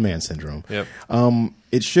 Sorry. Old man syndrome. Yep.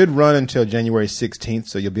 It should run until January 16th,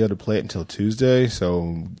 so you'll be able to play it until Tuesday.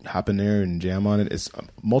 So hop in there and jam on it. It's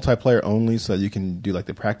multiplayer only, so you can do like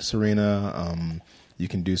the practice arena. You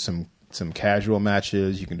can do some casual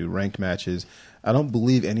matches. You can do ranked matches. I don't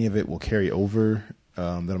believe any of it will carry over that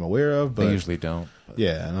I'm aware of. But They usually don't.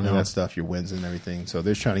 yeah, and I know that stuff, your wins and everything. So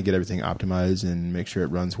they're trying to get everything optimized and make sure it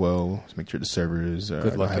runs well. Make sure the servers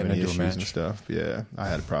Good luck don't have getting any into a issues match. and stuff. Yeah, I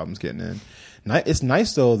had problems getting in. It's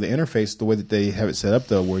nice though, the interface, the way that they have it set up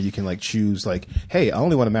though, where you can like choose like, hey, I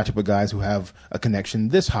only want to match up with guys who have a connection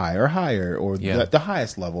this high or higher or the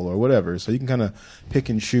highest level or whatever. So you can kind of pick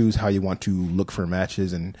and choose how you want to look for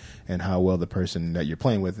matches and how well the person that you're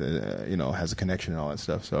playing with, has a connection and all that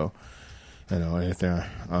stuff. So, if they're,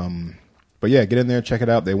 but yeah, get in there, check it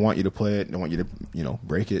out. They want you to play it. They want you to,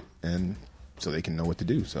 break it, and so they can know what to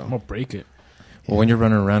do. So I'm gonna break it. Well, when you're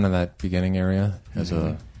running around in that beginning area as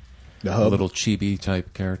the a hub, little chibi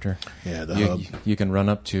type character, the you, hub. you can run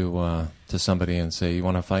up to somebody and say, you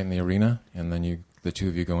want to fight in the arena? And then the two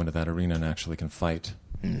of you go into that arena and actually can fight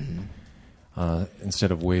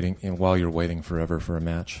instead of waiting while you're waiting forever for a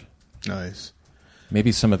match. Nice.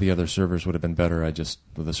 Maybe some of the other servers would have been better.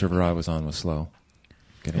 The server I was on was slow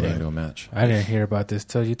getting into a match. I didn't hear about this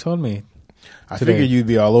till you told me. I Today. figured you'd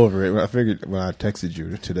be all over it. I figured when I texted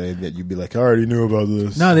you today that you'd be like, I already knew about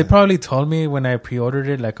this. No, they probably told me when I pre-ordered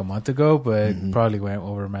it like a month ago, but it probably went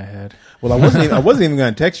over my head. Well, I wasn't even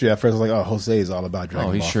going to text you at first. I was like, oh, Jose is all about Dragon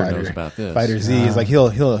Ball he sure Fighter. knows about this. Fighter Z. He's like, he'll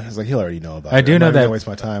already know about it. I do I'm know not gonna that- waste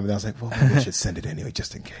my time. But I was like, well, maybe I should send it anyway,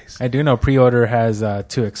 just in case. I do know pre-order has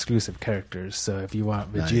 2 exclusive characters, so if you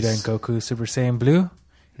want Vegeta Nice. and Goku Super Saiyan Blue,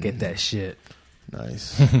 get that shit.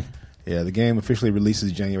 Nice. Yeah, the game officially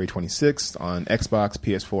releases January 26th on Xbox,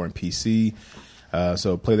 PS4, and PC.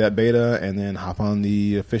 So play that beta and then hop on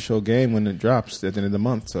the official game when it drops at the end of the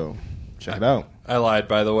month. So check it out. I lied,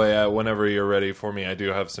 by the way. Whenever you're ready for me, I do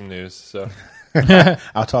have some news. So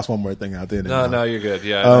I'll toss one more thing out there. no, you're good.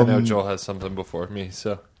 Yeah, I know Joel has something before me.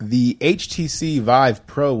 So The HTC Vive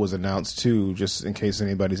Pro was announced too, just in case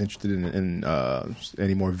anybody's interested in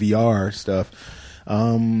any more VR stuff.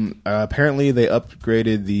 Apparently they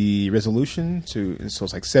upgraded the resolution so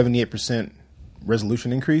it's like 78%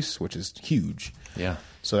 resolution increase, which is huge. Yeah.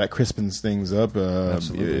 So that crispens things up,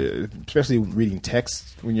 Absolutely. especially reading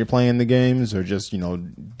text when you're playing the games, or just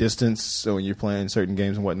distance. So when you're playing certain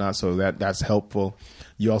games and whatnot, so that's helpful.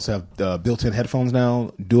 You also have built-in headphones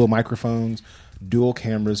now, dual microphones, dual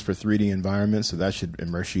cameras for 3D environments, so that should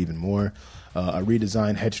immerse you even more. A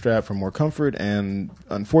redesigned head strap for more comfort, and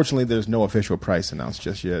unfortunately, there's no official price announced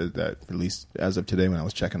just yet. That at least as of today, when I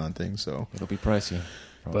was checking on things, so It'll be pricey.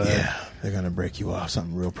 But yeah, they're gonna break you off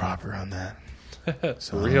something real proper on that.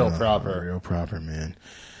 So, Real proper. real proper, man.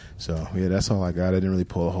 So yeah, that's all I got. I didn't really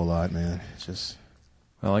pull a whole lot, man. It's just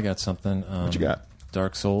Well, I got something. what you got.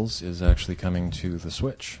 Dark Souls is actually coming to the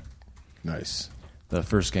Switch. Nice. The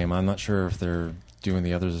first game. I'm not sure if they're doing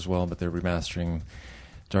the others as well, but they're remastering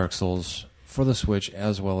Dark Souls for the Switch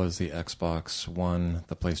as well as the Xbox One,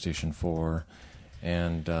 the PlayStation 4,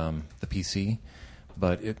 and the PC.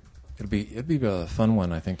 But It'd be a fun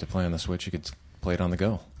one, I think, to play on the Switch. You could play it on the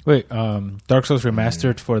go. Wait, Dark Souls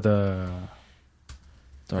remastered for the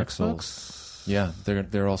Dark Xbox? Souls. Yeah,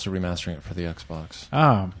 they're also remastering it for the Xbox.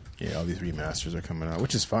 Yeah, all these remasters are coming out,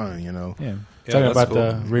 which is fine, you know. Yeah. Yeah, Talking that's about cool. the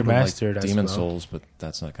A little remastered like as Demon well. Souls, but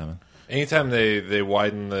that's not coming. Anytime they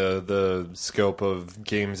widen the scope of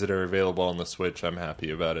games that are available on the Switch, I'm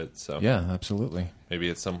happy about it. So Yeah, absolutely. maybe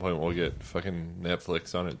at some point we'll get fucking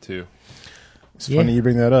Netflix on it too. It's Yeah. funny you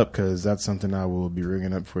bring that up because that's something I will be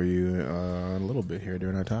bringing up for you a little bit here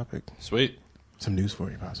during our topic. Sweet, Some news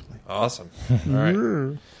for you, possibly. awesome. All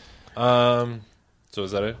right. So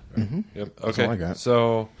is that it? Mm-hmm. Yep. That's Okay. all I got.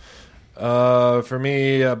 So, for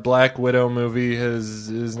me, a Black Widow movie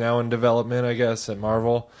is now in development, I guess, at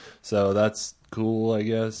Marvel. So that's cool, I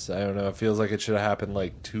guess. I don't know. It feels like it should have happened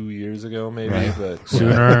like 2 years ago, maybe. Right. But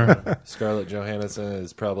Sooner. Scarlett Johansson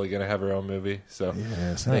is probably going to have her own movie. So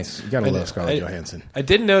Yes, Nice. You gotta I- love Scarlett I- Johansson. I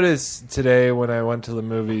did notice today when I went to the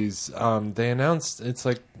movies, they announced it's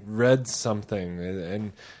like Red something,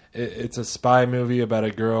 and it's a spy movie about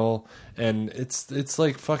a girl, and it's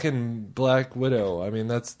like fucking Black Widow. I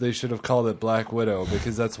mean, they should have called it Black Widow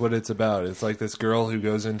because that's what it's about. It's like this girl who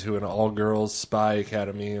goes into an all girls spy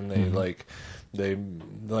academy, and they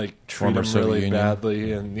treat Former them Soviet really Union.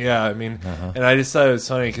 badly, and yeah, I mean, Uh-huh. and I just thought it was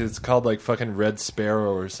funny because it's called like fucking Red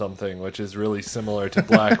Sparrow or something, which is really similar to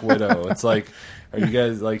Black Widow. It's like, are you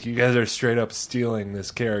guys are straight up stealing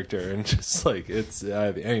this character and just like it's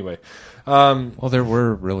anyway. Well, there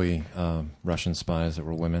were really Russian spies that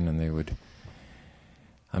were women, and they would.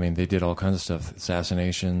 I mean, they did all kinds of stuff.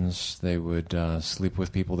 Assassinations. They would sleep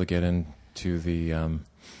with people to get into the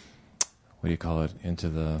what do you call it? Into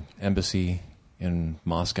the embassy in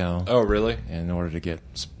Moscow Oh, really? in order to get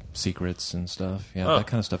secrets and stuff. Yeah, Huh. that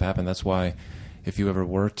kind of stuff happened. That's why, if you ever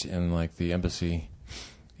worked in like the embassy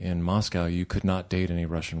in Moscow, you could not date any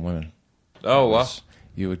Russian women. Oh, wow.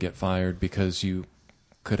 You would get fired because you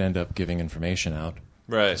could end up giving information out to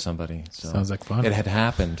Right. somebody. So Sounds like fun. It had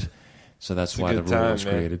happened, so that's It's a why the good rule time, was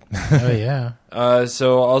man. created. Oh yeah.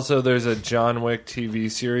 So also there's a John Wick TV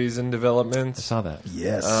series in I development, saw that.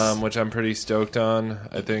 Yes. which I'm pretty stoked on.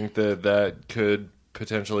 I think that could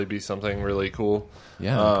potentially be something really cool.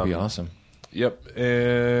 Yeah, that could be Um, awesome. Yep,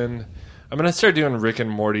 and I'm gonna start doing Rick and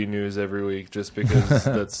Morty news every week just because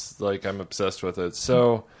that's like I'm obsessed with it.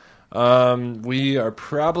 So we are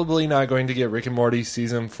probably not going to get Rick and Morty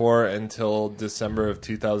season 4 until December of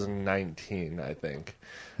 2019, I think.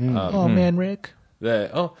 Oh man, Rick.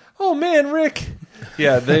 Oh man, Rick.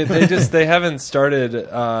 Yeah, they haven't started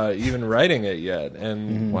even writing it yet,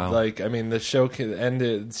 and Wow. like I mean the show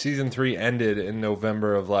ended. Season 3 ended in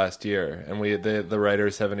November of last year, and the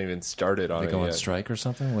writers haven't even started on They it go on yet. strike or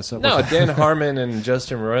something? What's up? No, with Dan Harmon and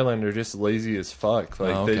Justin Roiland are just lazy as fuck.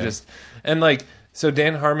 Like Oh, they okay. just and like so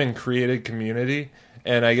Dan Harmon created Community,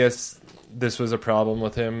 and I guess this was a problem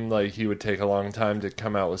with him. Like he would take a long time to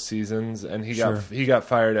come out with seasons, and he got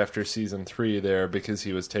fired after season 3 there because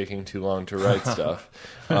he was taking too long to write stuff.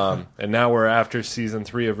 And now we're after season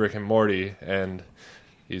 3 of Rick and Morty, and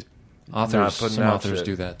he's not authors? putting Some out authors shit.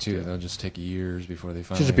 do that too. They'll just take years before they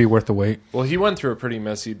finally. Should be worth the wait. Well, he went through a pretty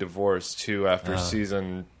messy divorce too after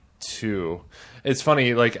season 2. It's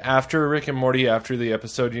funny, like after Rick and Morty, after the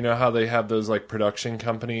episode, you know how they have those like production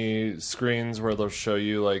company screens where they'll show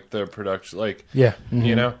you like their production, like Yeah.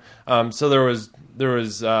 you know. So there was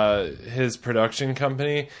his production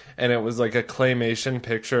company, and it was like a claymation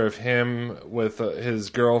picture of him with his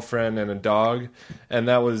girlfriend and a dog, and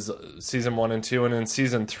that was season 1 and 2, and in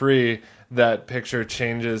season 3. That picture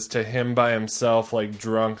changes to him by himself, like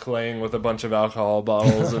drunk, laying with a bunch of alcohol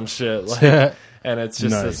bottles and shit. Like, and it's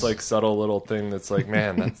just Nice. this like subtle little thing that's like,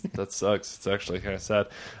 man, that sucks. It's actually kind of sad.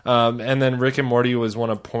 And then Rick and Morty was one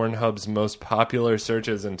of Pornhub's most popular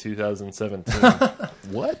searches in 2017.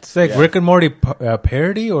 what? It's like Yeah. Rick and Morty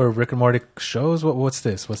parody or Rick and Morty shows. What's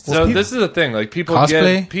this? What's this? So this is the thing, like people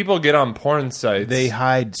Cosplay? get on porn sites They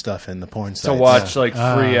hide stuff in the porn sites to watch like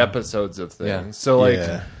free episodes of things. Yeah. So like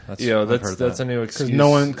Yeah. you know I've heard that's that. a new because excuse.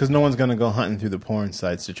 no one's gonna go hunting through the porn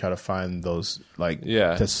sites to try to find those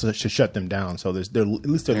Yeah. to shut them down. So they're at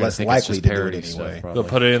least they're I less think it's likely just to do it parody anyway. stuff, probably. They'll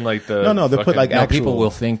put it in like the No, they'll put, fucking- like, No, actual- people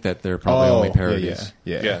will think that they're probably only parodies.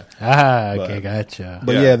 Yeah. Ah, But- okay, gotcha.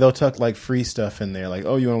 But Yeah. yeah, they'll tuck like free stuff in there. Like,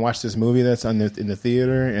 oh, you want to watch this movie that's in the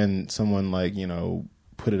theater, and someone like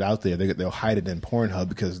put it out there. They'll hide it in Pornhub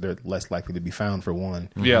because they're less likely to be found for one.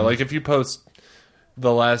 Yeah, like if you post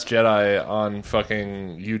The Last Jedi on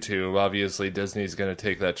fucking YouTube, obviously Disney's going to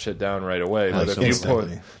take that shit down right away. But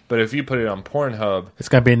if you put it on Pornhub, it's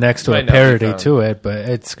going to be next to a parody to it, but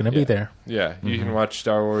it's going to be there. Yeah, you can watch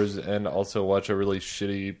Star Wars and also watch a really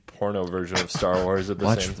shitty porno version of Star Wars at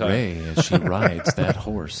the same time. Watch Rey as she rides that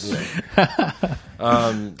horse.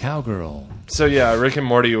 Cowgirl. So yeah, Rick and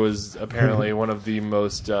Morty was apparently one of the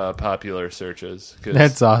most popular searches.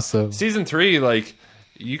 That's awesome. Season 3, like,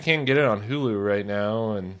 you can't get it on Hulu right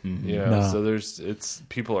now, and so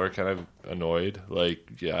people are kind of annoyed.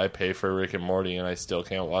 Like, yeah, I pay for Rick and Morty, and I still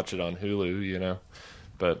can't watch it on Hulu,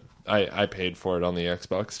 But I paid for it on the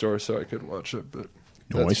Xbox store, so I couldn't watch it. But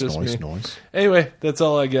Noise. Anyway, that's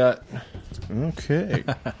all I got. Okay.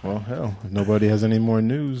 Well, hell, if nobody has any more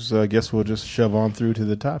news, I guess we'll just shove on through to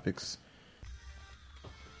the topics.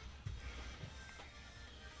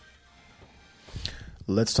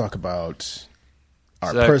 Let's talk about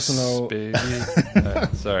our Sex, personal. Baby.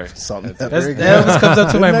 Sorry. Something That always comes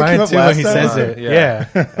up to my mind too when he says it. Yeah.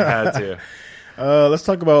 I had to. Let's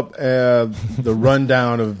talk about the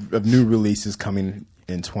rundown of new releases coming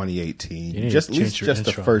in 2018. Just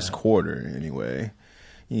the first quarter, anyway.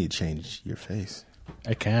 You need to change your face.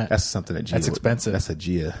 I can't. That's something that Gia. That's expensive. That's a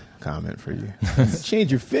Gia comment for you. Change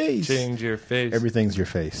your face. Change your face. Everything's your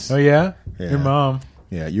face. Oh yeah? Yeah. Your mom.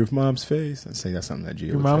 Yeah, your mom's face. I'd say that's something that Gia.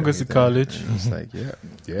 Your mom goes to college. It's like,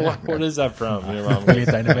 yeah. What is that from? Your mom.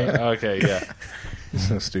 Okay, yeah.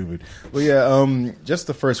 So stupid. Well, yeah. Just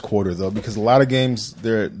the first quarter though, because a lot of games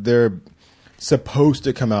they're supposed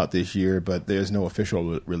to come out this year, but there's no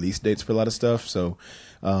official release dates for a lot of stuff. So,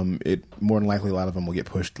 it more than likely a lot of them will get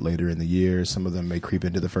pushed later in the year. Some of them may creep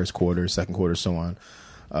into the first quarter, second quarter, so on.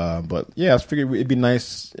 But yeah, I figured it'd be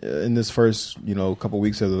nice in this first, couple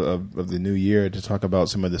weeks of the new year to talk about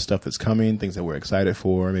some of the stuff that's coming, things that we're excited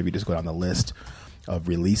for. Maybe just go down the list of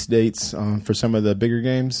release dates for some of the bigger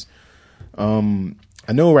games.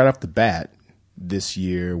 I know right off the bat this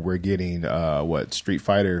year we're getting Street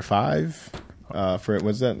Fighter 5 for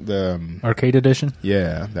what's that the Arcade Edition?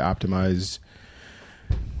 Yeah, the optimized.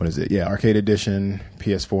 What is it? Yeah, Arcade Edition,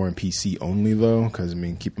 PS4 and PC only though, because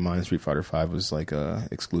keep in mind Street Fighter 5 was like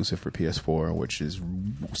exclusive for PS4, which is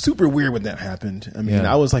super weird when that happened.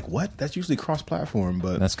 I was like, what? That's usually cross-platform,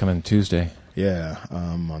 but that's coming Tuesday. Yeah,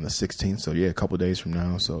 on the 16th. So yeah, a couple days from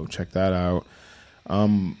now. So check that out.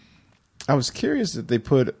 I was curious that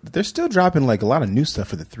they're still dropping like a lot of new stuff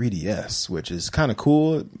for the 3DS, which is kind of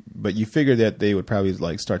cool. But you figure that they would probably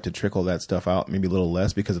like start to trickle that stuff out, maybe a little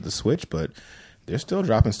less because of the Switch, but. They're still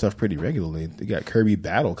dropping stuff pretty regularly. They got Kirby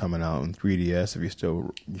Battle coming out on 3DS if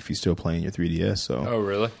you're still playing your 3DS. So oh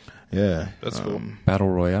really? Yeah, that's cool. Battle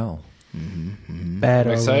Royale. I'm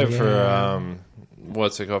excited for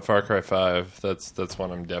what's it called? Far Cry 5. That's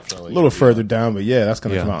one I'm definitely a little further down, but yeah, that's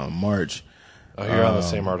going to come out in March. Oh, you're on the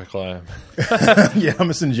same article I am. Yeah, I'm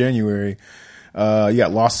in January. You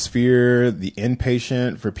got Lost Sphere, The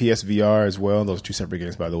Inpatient for PSVR as well. Those are two separate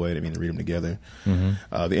games, by the way. I didn't mean to read them together.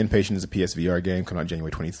 Mm-hmm. The Inpatient is a PSVR game coming out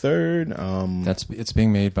January 23rd. It's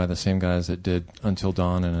being made by the same guys that did Until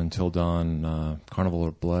Dawn and Until Dawn Carnival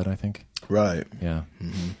of Blood, I think. Right. Yeah.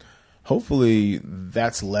 Mm-hmm. Hopefully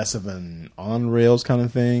that's less of an on-rails kind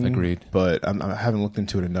of thing. Agreed. But I haven't looked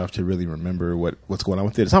into it enough to really remember what's going on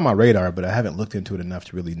with it. It's on my radar, but I haven't looked into it enough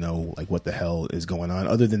to really know like what the hell is going on,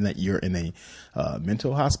 other than that you're in a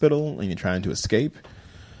mental hospital and you're trying to escape.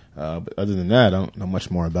 But other than that, I don't know much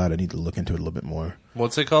more about it. I need to look into it a little bit more.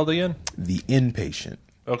 What's it called again? The Inpatient.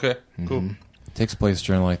 Okay, cool. Mm-hmm. It takes place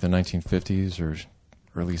during like the 1950s or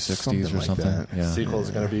early 60s or something. That. Yeah. The sequel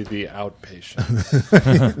is going to be The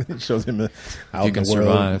Outpatient. It shows him out you can in the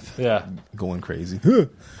world, survive. Yeah, going crazy.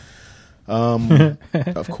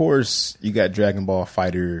 Of course, you got Dragon Ball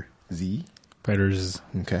Fighter Z. Fighters.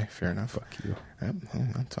 Okay, fair enough. Fuck you.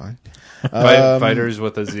 That's fine. Fighters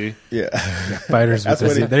with a Z. Yeah. Fighters with a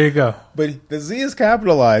Z. There you go. But the Z is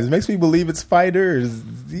capitalized. It makes me believe it's Fighters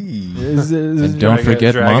Z. And don't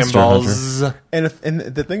forget Dragon Monster Balls. Hunter. And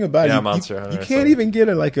the thing about it, Monster Hunter, you can't even get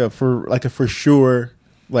a for sure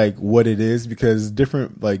like what it is, because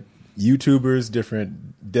different like YouTubers,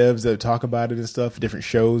 different devs that talk about it and stuff, different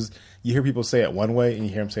shows, you hear people say it one way and you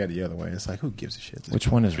hear them say it the other way. It's like, who gives a shit? Which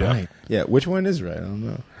one is right? Yeah, which one is right? I don't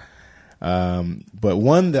know. But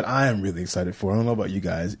one that I am really excited for, I don't know about you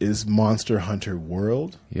guys, is Monster Hunter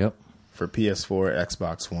World. Yep. For PS4,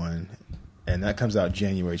 Xbox One, and that comes out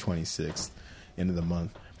January 26th, end of the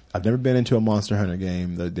month. I've never been into a Monster Hunter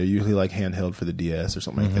game. They're usually like handheld for the DS or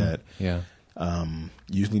something like that. Yeah.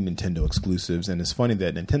 Usually Nintendo exclusives, and it's funny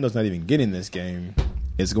that Nintendo's not even getting this game.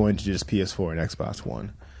 It's going to just PS4 and Xbox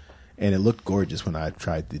One, and it looked gorgeous when I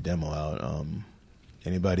tried the demo out.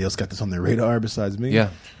 Anybody else got this on their radar besides me? Yeah,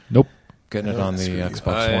 Nope. getting it on the Screw you.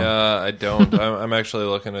 Xbox One. I don't. I'm actually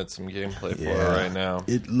looking at some gameplay for it right now.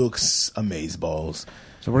 It looks amazeballs.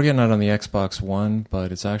 So we're getting it on the Xbox One,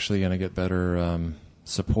 but it's actually going to get better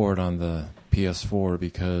support on the PS4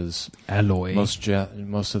 because Alloy.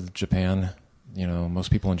 most of Japan,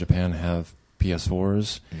 most people in Japan have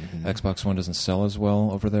PS4s. Xbox One doesn't sell as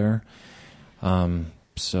well over there,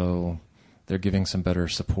 so they're giving some better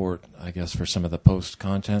support, I guess, for some of the post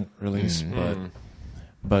content release.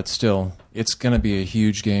 But still, it's going to be a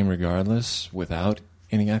huge game regardless. Without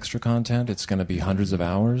any extra content, it's going to be hundreds of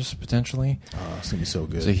hours potentially. Oh, it's gonna be so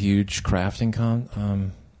good. It's a huge crafting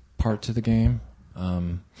part to the game.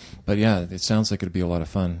 But yeah, it sounds like it'd be a lot of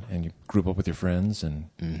fun, and you group up with your friends and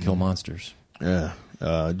kill monsters. Yeah,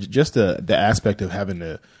 just the aspect of having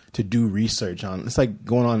to do research on. It's like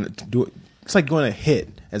going on to do. It's like going to hit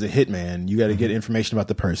as a hitman. You got to get information about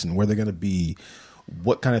the person, where they're going to be,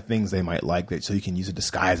 what kind of things they might like, so you can use a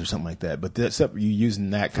disguise or something like that. But except you using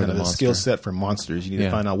that kind of a skill set for monsters, you need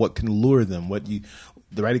to find out what can lure them,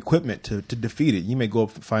 the right equipment to defeat it. You may go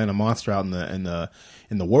up and find a monster out in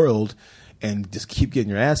the world and just keep getting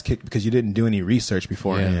your ass kicked because you didn't do any research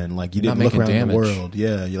beforehand. Yeah. Like you Not didn't look making around the damage. world.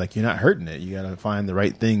 Yeah, you're not hurting it. You got to find the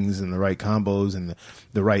right things and the right combos and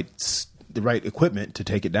the right equipment to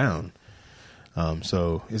take it down.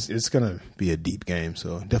 So it's gonna be a deep game.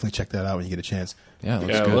 So definitely check that out when you get a chance. Yeah, it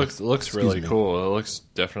looks Yeah, good. it looks really me. cool. It looks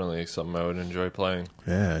definitely something I would enjoy playing.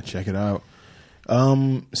 Yeah, check it out.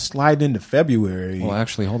 Slide into February. Well,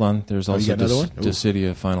 actually, hold on. There's you also got another one? Ooh.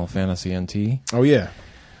 Dissidia Final Fantasy NT. Oh yeah,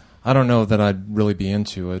 I don't know that I'd really be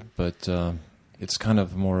into it, but it's kind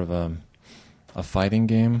of more of a fighting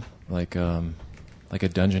game, like a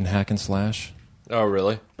dungeon hack and slash Oh,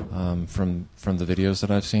 really? from the videos that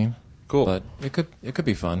I've seen. Cool. But it could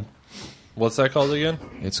be fun. What's that called again?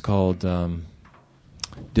 It's called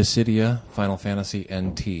Dissidia Final Fantasy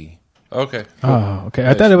NT. Okay. Oh, okay.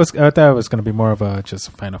 I thought it was going to be more of a just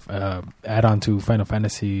add-on to Final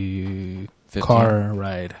Fantasy 15? car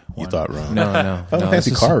ride. you one. thought wrong. No. Final Fantasy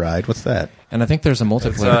this is- car ride. What's that? And I think there's a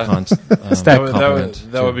multiplayer That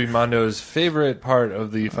complement. would be Mondo's favorite part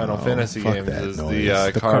of the Final Fantasy fuck games that is noise.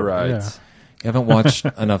 the The car car- rides. I haven't watched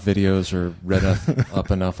enough videos or read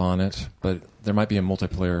up enough on it, but there might be a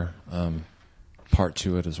multiplayer part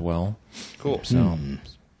to it as well. Cool. So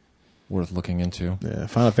worth looking into. Yeah,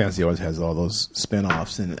 Final Fantasy always has all those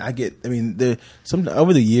spin-offs, and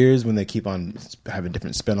over the years when they keep on having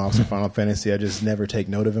different spin-offs of Final Fantasy, I just never take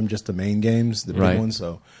note of them, just the main games, the big Right. ones.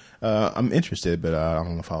 So I'm interested, but I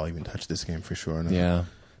don't know if I'll even touch this game for sure. No. Yeah.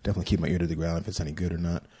 Definitely keep my ear to the ground if it's any good or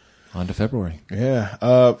not. On to February.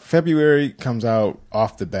 Yeah, February comes out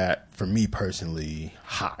off the bat for me personally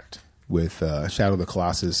hot with Shadow of the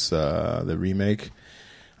Colossus, the remake.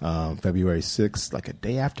 February 6th, like a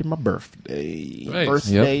day after my birthday. Nice.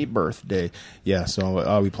 Birthday. Yeah, so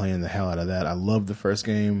I'll be playing the hell out of that. I love the first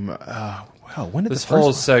game. Wow, when did This the first whole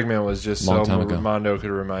one? segment was just Long so time ago. Mondo could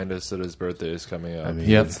remind us that his birthday is coming up. I mean,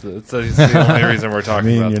 Yep. It's the only reason we're talking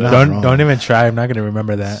I mean, about you're that. not Don't wrong. even try. I'm not going to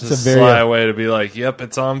remember that. It's It's a a very- sly way to be like, yep,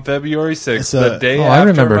 it's on February 6th, It's the a- day I after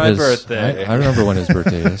remember my his birthday. I remember when his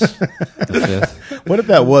birthday is. The 5th. What if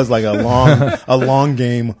that was like a long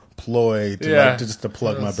game ploy to Yeah. just to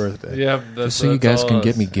plug my birthday? Yeah, Just so you guys can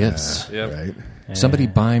get me gifts. Yep. Right. Somebody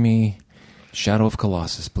buy me Shadow of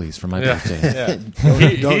Colossus, please, for my Yeah. birthday. Yeah.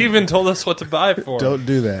 He don't- even told us what to buy for him. Don't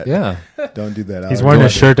do that. Yeah. Don't do that. He's I'll wearing a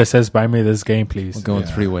regret it. shirt that says "Buy me this game, please." We'll go in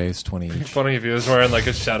Yeah. 3 ways, 20 each. Funny if he was wearing like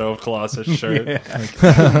a Shadow of Colossus shirt.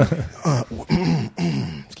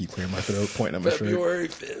 Just keep clearing my throat, pointing at my shirt. February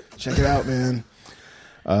 5th. Check it out, man.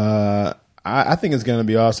 I think it's going to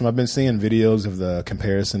be awesome. I've been seeing videos of the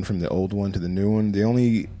comparison from the old one to the new one. The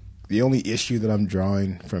only issue that I'm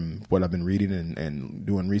drawing from what I've been reading and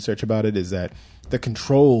doing research about it is that the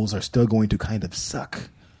controls are still going to kind of suck.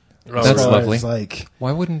 Oh, That's really? lovely. It's like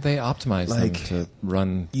Why wouldn't they optimize them Like- to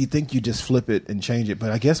run? you think you just flip it and change it,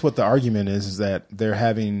 but I guess what the argument is that they're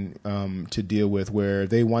having to deal with where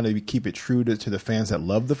they want to keep it true to the fans that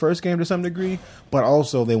love the first game to some degree, but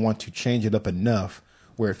also they want to change it up enough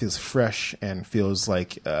where it feels fresh and feels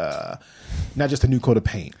like not just a new coat of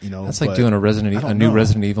paint. You know, That's like but doing a I new don't know.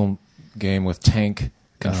 Resident Evil game with tank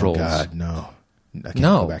controls. Oh God, no! I can't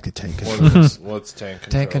No. go back to tank controls. What's tank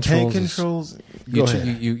control? Tank control. Tank Controls is- controls. Go You,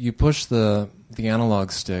 ahead. you push the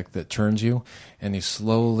analog stick that turns you, and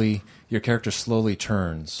your character slowly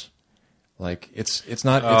turns, Like it's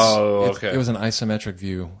not. Okay. It was an isometric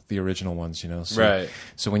view, the original ones, So, Right.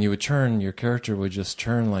 So when you would turn, your character would just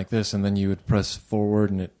turn like this, and then you would press forward,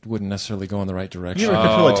 and it wouldn't necessarily go in the right direction. You ever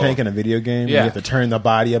control a tank in a video game? Yeah. You have to turn the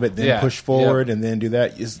body of it, then Yeah. push forward, and then do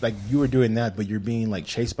that. It's like you were doing that, but you're being like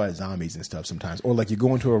chased by zombies and stuff sometimes. Or like you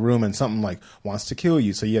go into a room and something like wants to kill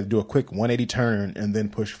you, so you have to do a quick 180 turn and then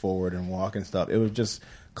push forward and walk and stuff. It was just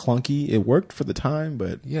clunky. It worked for the time,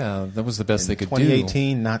 but Yeah, that was the best they could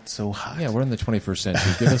 2018, not so hot. do. Yeah, we're in the 21st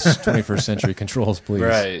century. Give us 21st century controls, please.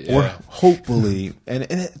 Right. Or Yeah. hopefully, and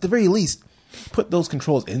at the very least, put those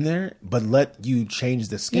controls in there, but let you change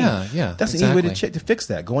the scheme. Yeah, That's the easy way to, exactly. to fix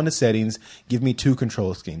that. Go into settings, give me 2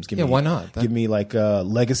 control schemes. Give Yeah, me, why not? Give me like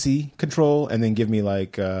legacy control, and then give me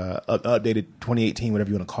like updated 2018, whatever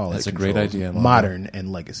you want to call it. That's a great controls. idea, Marvel. Modern and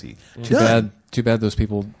legacy. Too bad those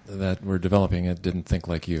people that were developing it didn't think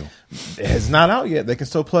like you. It's not out yet. They can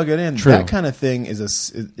still plug it in. True. That kind of thing is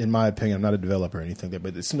in my opinion, I'm not a developer or anything,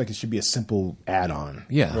 but it seems like it should be a simple add-on.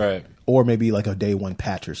 Yeah. Right. Or maybe like a day one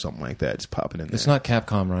patch or something like that. Just pop it in there. It's not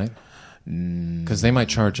Capcom, right? Because they might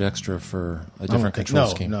charge extra for a different control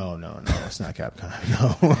scheme. No, it's not Capcom.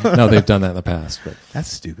 No, No, they've done that in the past, but that's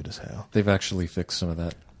stupid as hell. they've actually fixed some of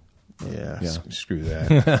that. Yeah, Yeah. screw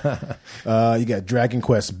that. You got Dragon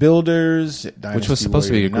Quest Builders, Dynasty Which was supposed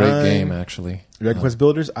to be a great Warrior 9. game, actually. Dragon Quest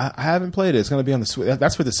Builders. I haven't played it. It's going to be on the Switch.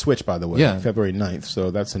 That's for the Switch, by the way. Yeah. February 9th. So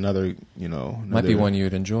that's another. Might be one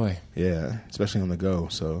you'd enjoy. Yeah, especially on the go.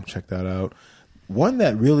 So check that out. One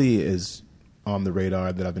that really is on the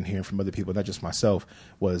radar that I've been hearing from other people, not just myself,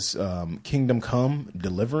 was Kingdom Come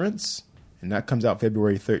Deliverance. And that comes out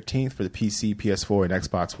February 13th for the PC, PS4, and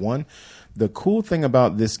Xbox One. The cool thing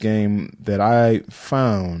about this game that I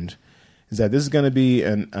found is that this is going to be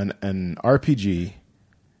an RPG.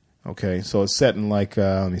 Okay, so it's set in like,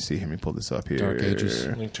 let me see here, let me pull this up here. Dark Ages.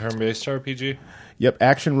 Like turn-based RPG. Yep,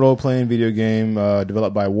 action role-playing video game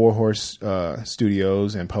developed by Warhorse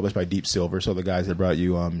Studios and published by Deep Silver, so the guys that brought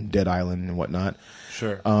you Dead Island and whatnot.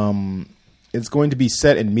 Sure. It's going to be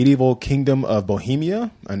set in medieval kingdom of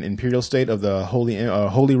Bohemia, an imperial state of the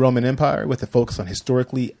Holy Roman Empire, with a focus on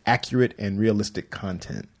historically accurate and realistic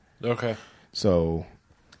content. Okay. So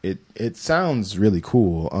it sounds really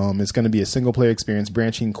cool. It's going to be a single-player experience,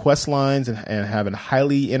 branching quest lines and having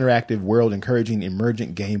highly interactive world, encouraging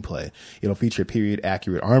emergent gameplay. It'll feature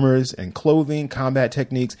period-accurate armors and clothing, combat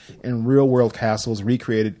techniques, and real-world castles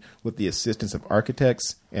recreated with the assistance of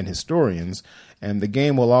architects and historians. And the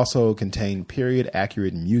game will also contain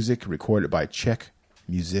period-accurate music recorded by Czech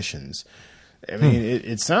musicians. I mean,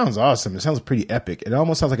 it sounds awesome. It sounds pretty epic. It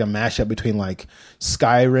almost sounds like a mashup between like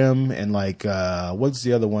Skyrim and like what's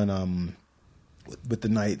the other one with the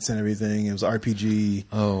knights and everything. It was RPG.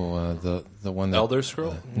 Oh, the one that Elder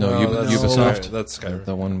Scroll? Ubisoft. That's Skyrim.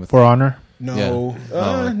 The one with For Honor. No,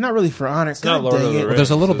 Yeah. not really For Honor. It's not Lord of the Well, Rings.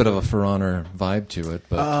 there's a little bit of a For Honor vibe to it,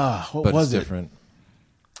 but what was it's it? different.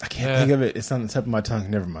 I can't think of it. It's on the tip of my tongue.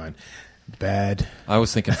 Never mind. Bad. I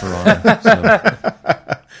was thinking For Honor. So.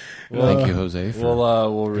 Thank you, Jose. For,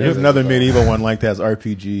 We'll read There's it. another medieval one like that. It's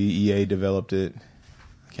RPG. EA developed it.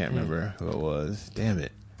 I can't remember who it was. Damn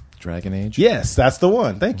it. Dragon Age. Yes, that's the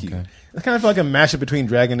one. Thank you. Okay. It's kind of like a mashup between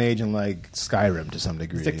Dragon Age and like Skyrim to some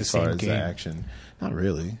degree. It's like the as far same as the game. action. Not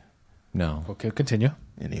really. No. Okay, continue.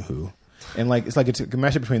 Anywho. And like it's like a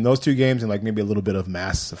mashup between those two games and like maybe a little bit of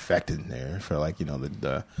Mass Effect in there for like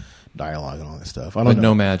the dialogue and all that stuff. I don't But know.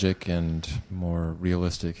 no magic and more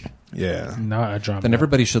realistic. Yeah. Not a drama. Then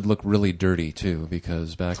everybody should look really dirty too,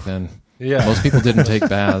 because back then Yeah. most people didn't take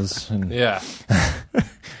baths. And Yeah.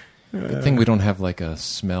 good thing we don't have like a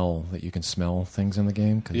smell that you can smell things in the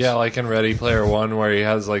game. 'Cause Yeah, like in Ready Player One, where he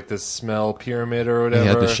has like this smell pyramid or he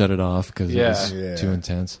whatever. had to shut it off because Yeah. it was Yeah. too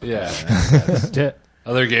intense. Yeah. Yeah.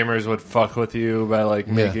 Other gamers would fuck with you by like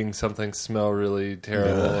Yeah. making something smell really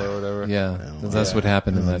terrible or whatever. Yeah, No, that's yeah. what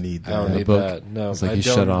happened in I that. don't need I don't that. need book. that. No, It's like I you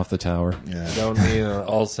don't- shut off the tower. Yeah. Don't need an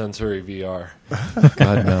all sensory VR.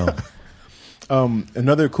 God no.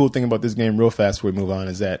 Another cool thing about this game, real fast before we move on,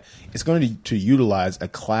 is that it's going to utilize a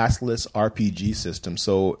classless RPG system.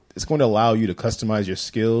 So it's going to allow you to customize your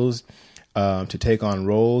skills to take on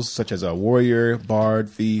roles such as a warrior, bard,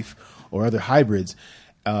 thief, or other hybrids.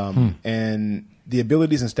 And the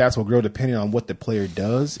abilities and stats will grow depending on what the player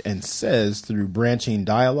does and says through branching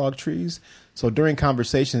dialogue trees. So during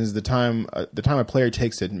conversations, the time a player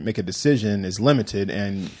takes to make a decision is limited,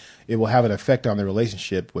 and it will have an effect on their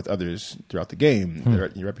relationship with others throughout the game.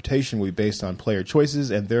 Your reputation will be based on player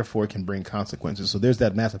choices, and therefore can bring consequences. So there's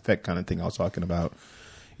that Mass Effect kind of thing I was talking about.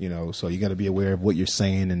 So you got to be aware of what you're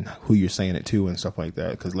saying and who you're saying it to and stuff like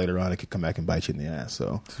that, because later on it could come back and bite you in the ass.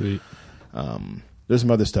 So Sweet. there's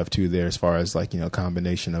some other stuff too there as far as like,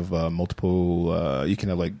 combination of multiple. You can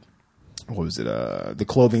have like, what was it? The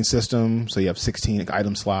clothing system. So you have 16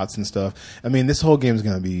 item slots and stuff. I mean, this whole game is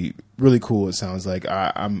going to be really cool. It sounds like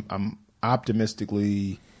I'm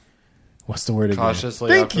optimistically. What's the word again? Cautiously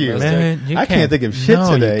Thank you, optimistic. man. I can't think of shit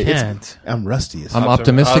today. You can't. I'm rusty as I'm fuck.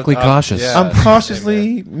 optimistically cautious. yeah. I'm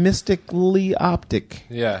cautiously, mystically optic.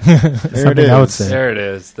 Yeah, There it Something I would is. say. there it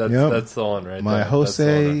is. That's Yep. that's the one right My there. That's the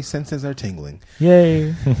Jose one. senses are tingling.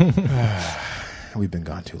 Yay! We've been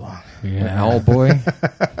gone too long.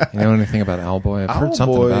 Owlboy. You know anything about Owlboy? I've heard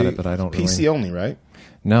something about it, but I don't PC really. only, right?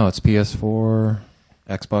 No, it's PS4,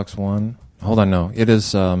 Xbox One. Hold on, no, it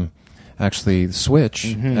is actually Switch,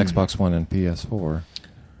 Xbox One, and PS4.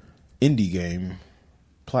 Indie game,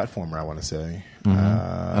 platformer. I want to say.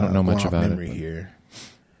 I don't know going much off about memory it. here.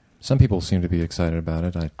 Some people seem to be excited about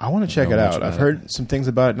it. I want to check don't it know much out. I've about heard some things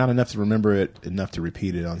about it, not enough to remember it, enough to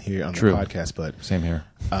repeat it on here on True. the podcast. But Same here.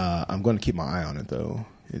 I'm going to keep my eye on it, though.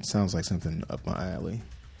 It sounds like something up my alley.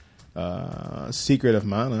 Secret of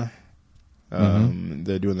Mana.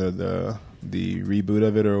 They're doing the reboot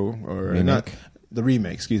of it, or Remake. not the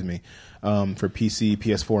remake. Excuse me, for PC,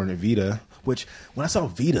 PS4, and a Vita. Which when I saw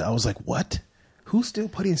Vita, I was like, "What? Who's still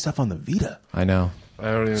putting stuff on the Vita?" I know. I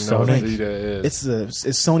don't even know what Sony. Vita is.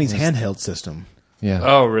 It's Sony's handheld system. Yeah.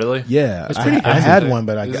 Oh, really? Yeah, It's pretty I had good. one,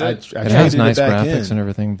 but I Is it? I It has traded nice back graphics in. and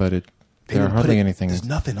everything, but They there are didn't put hardly it- anything. There's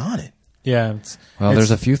nothing on it. Yeah. Well,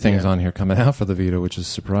 there's a few things yeah. on here coming out for the Vita, which is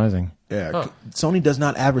surprising. Yeah, Huh. Sony does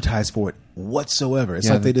not advertise for it whatsoever. It's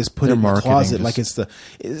Yeah, like they just put it their in the marketing closet, just- like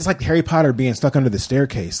it's like Harry Potter being stuck under the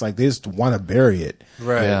staircase. Like they just want to bury it.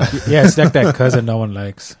 Right. Yeah. Yeah, it's like that cousin no one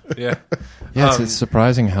likes. Yeah. Yeah, it's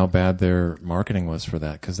surprising how bad their marketing was for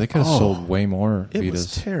that, because they could have Oh, sold way more It was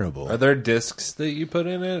Vitas. terrible. Are there discs that you put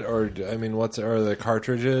in it, or I mean, are the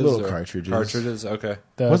cartridges? Little or- cartridges. Cartridges. Okay.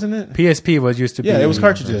 The Wasn't it? PSP was used to be. Yeah, it was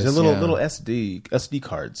cartridges. They're little Yeah. little SD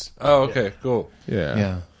cards. Oh, okay. Cool. Yeah.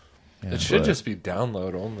 Yeah. It should but- just be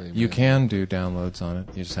download only. You man. can do downloads on it.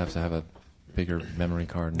 You just have to have a bigger memory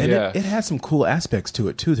card. And Yeah. it had some cool aspects to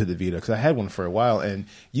it too, to the Vita, because I had one for a while, and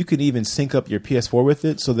you could even sync up your PS4 with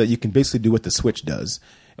it, so that you can basically do what the Switch does.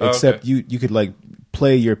 Oh, Except okay. you could like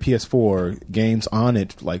play your PS4 games on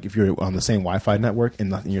it, like if you're on the same Wi-Fi network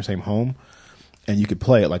in your same home, and you could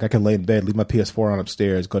play it. Like I could lay in bed, leave my PS4 on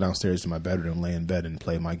upstairs, go downstairs to my bedroom, lay in bed, and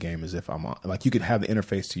play my game as if I'm on. Like you could have the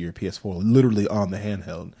interface to your PS4 literally on the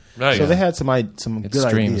handheld. Nice. So they had some It good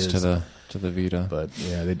streams ideas. to the Vita. But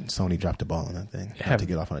yeah, Sony dropped the ball on that thing. Yeah. Not to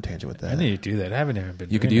get off on a tangent with that. I need to do that. I haven't even been.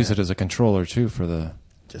 You could doing use that. it as a controller too for the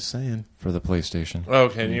Just saying. PlayStation. Oh,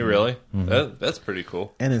 can you really? Mm-hmm. That's pretty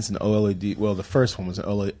cool. And it's an OLED. Well, the first one was an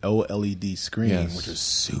OLED screen, Yes. which is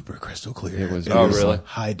super crystal clear. It was Oh, really?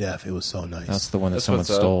 high def. It was so nice. That's the one that That's someone what's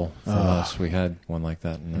up. stole from us. We had one like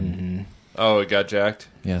that, and then, Oh, it got jacked.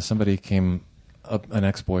 yeah, somebody came up. An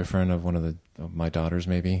ex-boyfriend of one of my daughters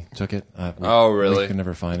maybe took it. Oh, really? We could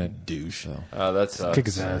never find it. douche. So Oh, that sucks. Kick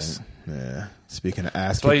his ass. Yeah. Speaking of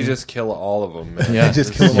ass, That's why you kicking, just kill all of them, man. yeah,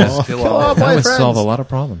 just kill them all. Kill Kill all all of my that would friends. solve a lot of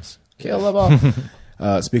problems. Kill them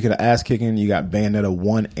all. Speaking of ass kicking, you got Bayonetta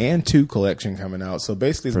 1 and 2 collection coming out. So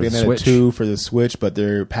basically, it's For the Bayonetta Switch. 2 for the Switch, but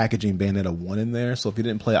they're packaging Bayonetta 1 in there. So if you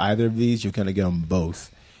didn't play either of these, you're going to get them both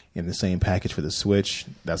in the same package for the Switch.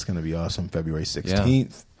 That's going to be awesome. February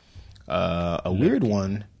 16th. A weird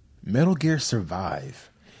one, Metal Gear Survive.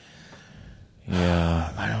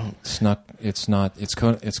 Yeah, I don't. it's not. It's not. It's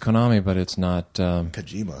Konami, but it's not.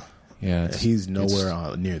 Kojima. Yeah, it's, He's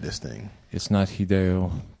nowhere near this thing. It's not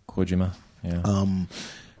Hideo Kojima. Yeah.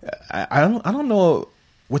 I don't know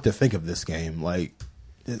what to think of this game. Like,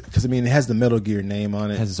 because I mean, it has the Metal Gear name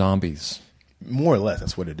on It it. has zombies, More or less,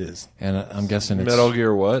 that's what it is. and I'm guessing it's Metal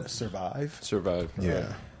Gear what? Survive. Survive.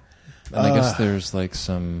 Yeah. And I guess there's like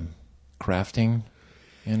some crafting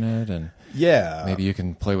in it, and Yeah. maybe you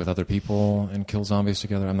can play with other people and kill zombies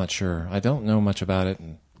together. I'm not sure. I don't know much about it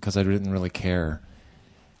because I didn't really care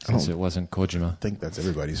since it wasn't Kojima. I think that's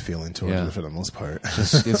everybody's feeling towards Yeah. it for the most part.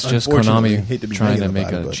 It's just Unfortunately, Konami hate to be trying to negative make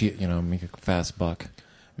about it, a but cheat, make a fast buck.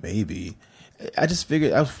 Maybe. I just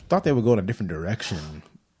figured, I thought they would go in a different direction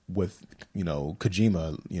with,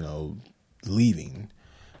 Kojima, leaving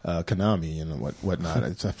Konami and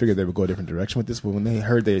whatnot. So I figured they would go a different direction with this. But when they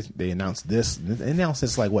heard they announced this, they announced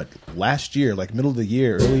this like last year, like middle of the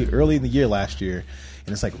year, early in the year last year,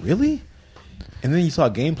 and it's like, really? And then you saw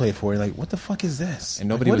gameplay for it, like, what the fuck is this? And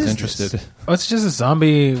nobody Like, what was is interested. this? Oh, it's just a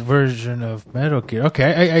zombie version of Metal Gear.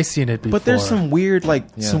 Okay, I seen it before. But there's some weird, Yeah.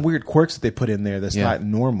 some weird quirks that they put in there that's Yeah. not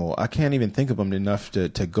normal. I can't even think of them enough to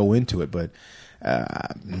go into it. But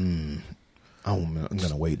I'm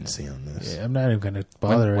gonna wait and see on this. Yeah, I'm not even gonna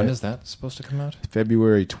bother When it. is that supposed to come out?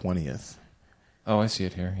 February 20th. Oh, I see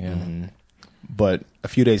it here. Yeah. But a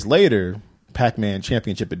few days later, Pac-Man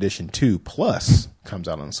Championship Edition 2 Plus comes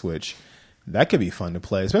out on Switch. That could be fun to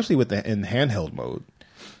play, especially with in handheld mode.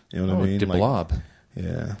 You know what I mean? The Blob.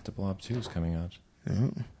 Yeah. The Blob 2 is coming out.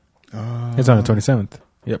 It's on the 27th.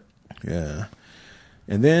 Yep. Yeah.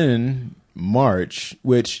 And then March,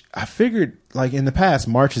 which I figured, like in the past,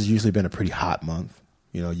 March has usually been a pretty hot month.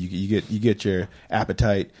 You know, you get your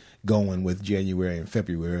appetite going with January and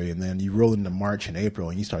February, and then you roll into March and April,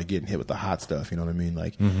 and you start getting hit with the hot stuff. You know what I mean?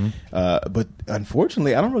 Like, but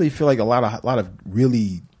unfortunately, I don't really feel like a lot of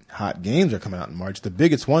really hot games are coming out in March. The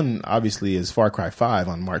biggest one, obviously, is Far Cry 5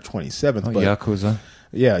 on March 27th. Oh, but Yakuza.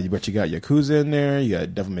 yeah, but you got Yakuza in there. You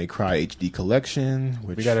got Devil May Cry HD Collection.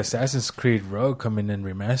 Which We got Assassin's Creed Rogue coming in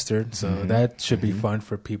remastered, so that should be fun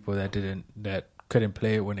for people that couldn't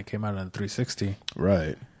play it when it came out on 360.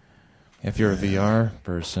 right. If you're a VR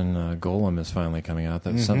person, Golem is finally coming out.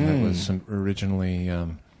 That's something that was originally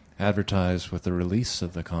advertised with the release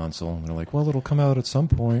of the console. And they're like, well, it'll come out at some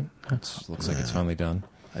point. Looks like it's finally done.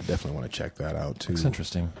 I definitely want to check that out too. Looks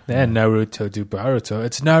interesting. And Naruto do Boruto.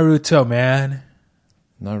 It's Naruto, man.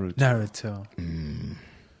 Naruto.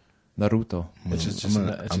 It's just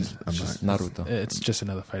Naruto. It's just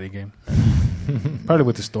another fighting game. Probably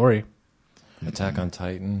with the story. Attack on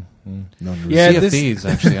Titan. No, Naruto. Yeah, Sea of this- Thieves,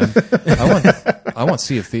 actually. I want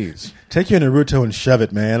Sea of Thieves. Take your Naruto and shove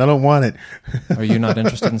it, man. I don't want it. Are you not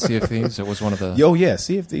interested in Sea of Thieves? It was one of the... Yo, yeah,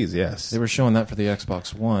 Sea of Thieves, yes. They were showing that for the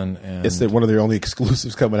Xbox One. And It's one of their only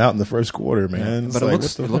exclusives coming out in the first quarter, man. It's But like, it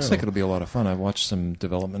what the looks hell? like it'll be a lot of fun. I've watched some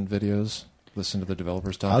development videos, listened to the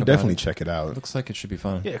developers talk I'll about definitely it. check it It out. looks like it should be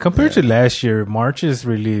fun. Yeah, compared to last year, March's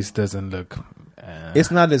release doesn't look. It's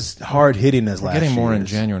not as hard hitting as We're last year. getting more in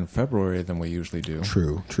January and February than we usually do.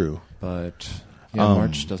 True. But yeah,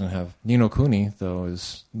 March doesn't have Ni no Kuni though.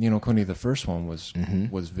 Ni no Kuni, the first one was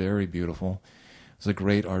very beautiful. It was a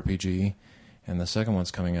great RPG, and the second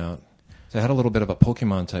one's coming out. So it had a little bit of a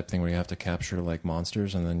Pokemon type thing where you have to capture like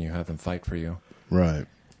monsters and then you have them fight for you. Right.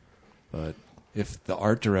 But if the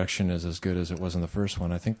art direction is as good as it was in the first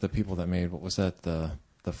one, I think the people that made, what was that, the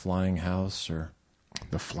Flying House or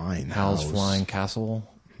The Flying Hal's House. Flying Castle?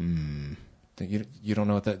 You don't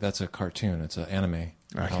know what that's a cartoon. It's an anime.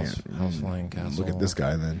 I Hal's Flying Castle. Look at this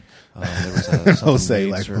guy then. There was a I'll say,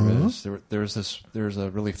 maid like, service. There's a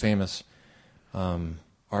really famous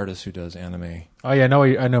artist who does anime. Oh yeah, I know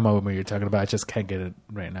what you're talking about. I just can't get it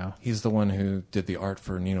right now. He's the one who did the art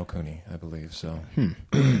for Ni no Kuni, I believe. So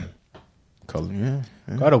Color, yeah.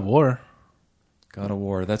 God of War. God of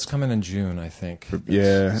War. That's coming in June, I think.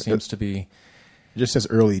 Yeah. It seems to be. It just says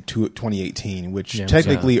early 2018, which Yeah,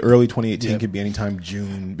 technically early 2018 Yep. could be anytime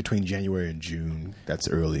between January and June. That's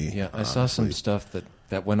early. Yeah, I saw some stuff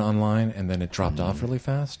that went online and then it dropped off really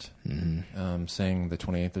fast, saying the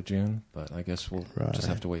 28th of June. But I guess we'll just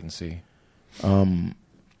have to wait and see.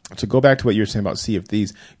 To go back to what you were saying about Sea of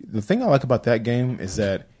Thieves, the thing I like about that game is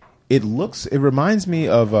that it reminds me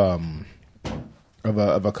of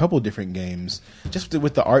a couple different games, just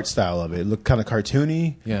with the art style of it. It looked kind of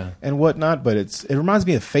cartoony, Yeah. and whatnot. But it reminds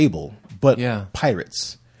me of Fable, but Yeah.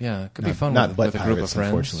 pirates. Yeah, it could be Not- fun not with, butt with a group pirates, of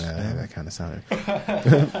friends. unfortunately. That kind of sounded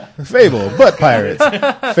Fable, butt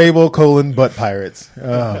pirates. Fable : butt pirates.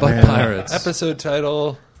 Oh, But man. pirates. Episode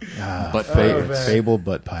title. But Fa- Fable,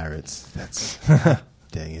 butt pirates. That's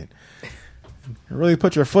dang it. You really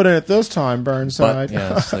put your foot in it this time, Burnside. But,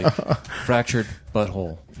 yeah, it's like fractured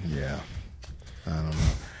butthole. Yeah. I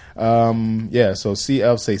don't know. Yeah, so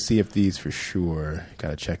I'll say Sea of Thieves for sure.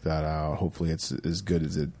 Gotta check that out. Hopefully it's as good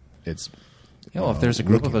as it's Yeah, well, if there's a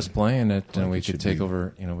group of looking us playing it, and like we it could should take be.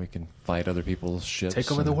 over, we can fight other people's ships.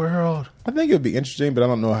 Take over the and- world. I think it would be interesting, but I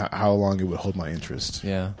don't know how long it would hold my interest.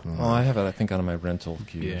 Yeah. Well, I have it, I think, on my rental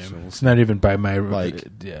queue. Yeah, so we'll it's see. not even by my Like-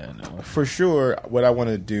 Yeah, no. For sure, what I want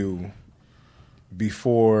to do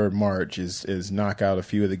before March is knock out a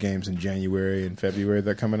few of the games in January and February that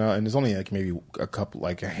are coming out, and there's only like maybe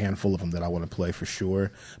a handful of them that I want to play for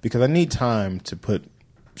sure, because I need time to put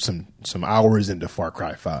some hours into Far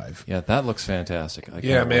Cry 5. Yeah, that looks fantastic. I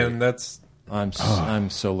Yeah, can't man, wait. that's I'm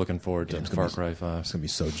so looking forward to it's Far gonna be- Cry 5. It's gonna be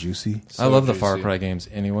so juicy. I love the juicy. Far Cry games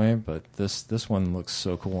anyway, but this one looks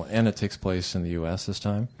so cool, and it takes place in the U.S. this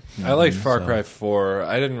time. I liked Far So- Cry 4.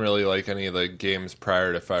 I didn't really like any of the games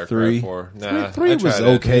prior to Far 3. Cry 4. Nah, Three I was tried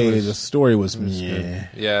it. okay. It was- The story was yeah.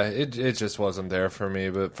 yeah, it just wasn't there for me.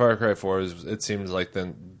 But Far Cry 4 it seems like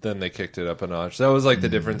then they kicked it up a notch. That was like the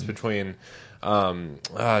difference between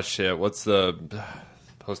what's the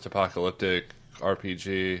post-apocalyptic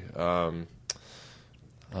RPG?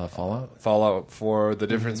 Fallout. Fallout 4, the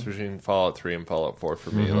difference between Fallout 3 and Fallout 4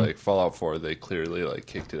 for me, like Fallout 4, they clearly like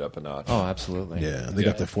kicked it up a notch. Oh, absolutely. Yeah, they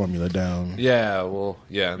got the formula down. Yeah, well,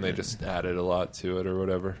 yeah, and they just added a lot to it or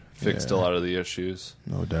whatever. Fixed a lot of the issues.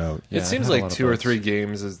 No doubt. Yeah, it seems had a like lot of 2 or bugs. 3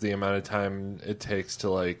 games is the amount of time it takes to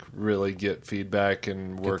like really get feedback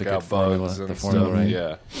and work the good out formula- bugs the and formula stuff. right.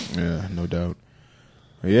 Yeah. Yeah, no doubt.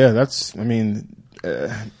 Yeah, that's. I mean,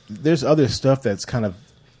 there's other stuff that's kind of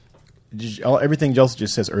everything else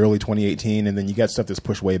just says early 2018, and then you got stuff that's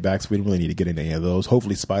pushed way back, so we don't really need to get into any of those.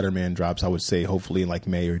 Hopefully, Spider-Man drops. I would say hopefully in like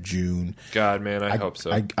May or June. God, man, I hope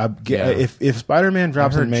so. I get, Yeah. if Spider-Man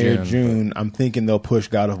drops heard in May or June, June, I'm thinking they'll push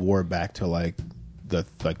God of War back to like the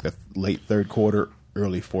late third quarter,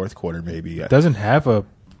 early fourth quarter, maybe Doesn't have a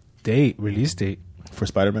release date. for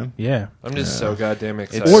Spider-Man. Yeah. I'm just so goddamn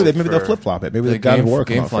excited. Or maybe they'll for- flip flop it. Maybe The the God of War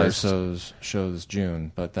come out Gamefly first. shows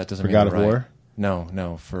June, but that doesn't For mean God they're of right. War?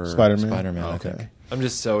 No, for Spider-Man? Spider-Man, Oh, I okay. think. I'm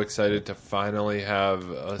just so excited to finally have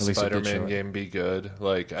a least it did show Spider-Man it. game be good.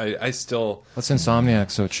 Like I still Well, it's Insomniac,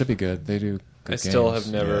 so it should be good. They do good I still games.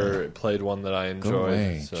 have never played one that I Go enjoyed.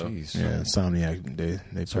 away, So. jeez. Yeah, Insomniac.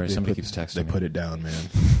 They Sorry, somebody keeps texting They me. put it down, man.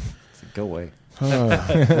 Go away.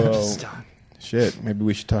 Well, shit. Maybe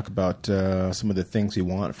we should talk about some of the things we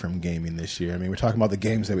want from gaming this year. I mean, we're talking about the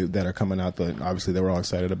games that are coming out that obviously that we're all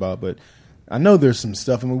excited about, but I know there's some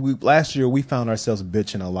stuff. I mean, last year we found ourselves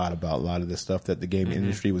bitching a lot about a lot of the stuff that the gaming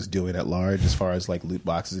industry was doing at large, as far as like loot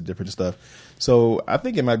boxes and different stuff. So I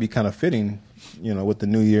think it might be kind of fitting, with the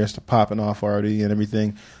New Year's popping off already and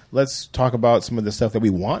everything. Let's talk about some of the stuff that we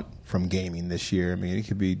want from gaming this year. I mean, it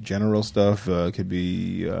could be general stuff, it could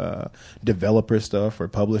be developer stuff or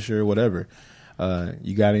publisher, whatever.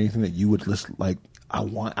 You got anything that you would list like?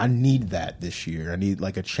 I need that this year. I need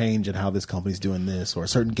like a change in how this company's doing this, or a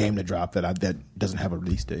certain game to drop that doesn't have a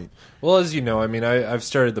release date. Well, as you know, I mean, I've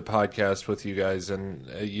started the podcast with you guys, and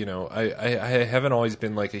I haven't always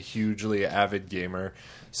been like a hugely avid gamer,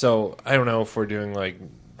 so I don't know if we're doing like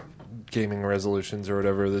gaming resolutions or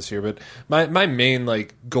whatever this year. But my main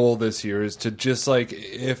like goal this year is to just like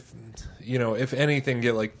if anything,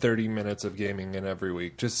 get like 30 minutes of gaming in every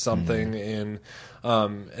week, just something in,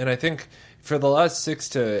 and I think for the last 6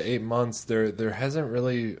 to 8 months there hasn't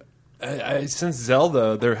really. Since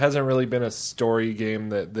Zelda, there hasn't really been a story game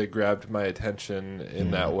that grabbed my attention in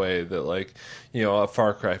that way. That like, a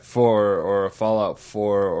Far Cry 4 or a Fallout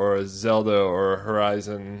 4 or a Zelda or a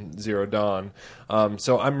Horizon Zero Dawn.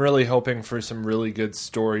 So I'm really hoping for some really good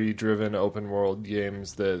story-driven open world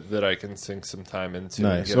games that I can sink some time into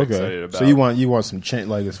and Nice. get excited about. So you want some change,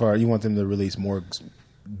 like as far you want them to release more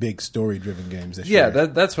big story-driven games this Yeah, year.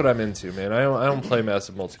 that's what I'm into, man. I don't play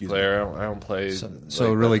massive multiplayer. I don't play So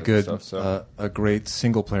like, really that kind good, of stuff, so. a great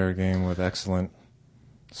single-player game with excellent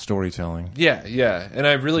storytelling. Yeah, and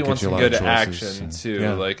I really want Gives you some a lot of good choices action and- too.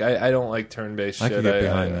 yeah. Like I don't like turn-based shit. I could get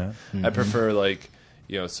behind that. I prefer like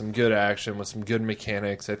some good action with some good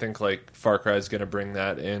mechanics. I think like Far Cry is going to bring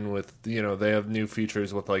that in with they have new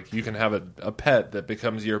features with like you can have a pet that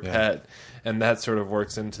becomes your pet, and that sort of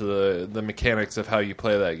works into the mechanics of how you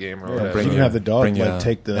play that game or whatever. You can have the dog bring you like a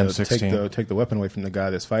take the M16. weapon away from the guy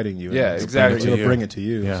that's fighting you. Yeah, and exactly. It'll bring it to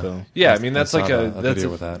you. Yeah. So Yeah, I mean that's I like saw that's video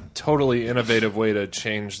a with that. totally innovative way to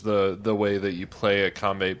change the way that you play a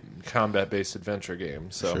combat based adventure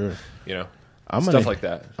game. So Sure. stuff gonna, like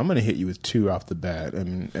that. I'm going to hit you with 2 off the bat,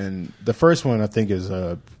 and the first one I think is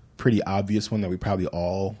a pretty obvious one that we probably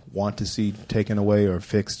all want to see taken away or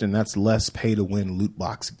fixed, and that's less pay to win loot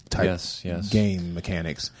box type Yes. game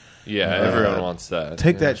mechanics. Yeah, everyone wants that.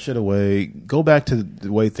 Take Yeah. that shit away. Go back to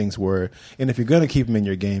the way things were. And if you're going to keep them in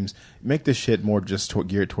your games, make this shit more just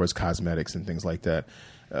geared towards cosmetics and things like that.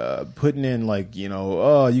 Putting in like, you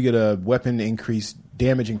get a weapon increase,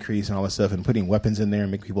 damage increase and all that stuff, and putting weapons in there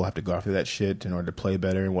and making people have to go after that shit in order to play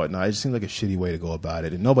better and whatnot. It just seems like a shitty way to go about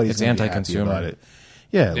it. And nobody's It's gonna be happy anti-consumer. about it.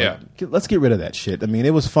 Yeah. Yeah. Let's get rid of that shit. I mean,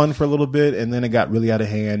 it was fun for a little bit, and then it got really out of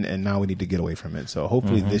hand, and now we need to get away from it. So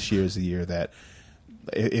hopefully this year is the year that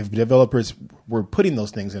if developers were putting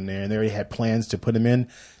those things in there and they already had plans to put them in,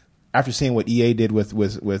 after seeing what EA did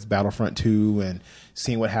with Battlefront 2 and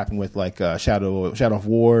seeing what happened with like Shadow of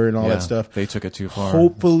War and all that stuff, They took it too far.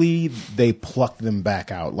 hopefully they plucked them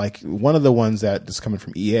back out. Like one of the ones that is coming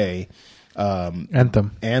from EA,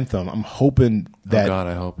 Anthem. I'm hoping that Oh God,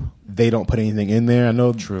 I hope. they don't put anything in there. I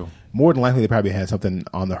know True. more than likely they probably had something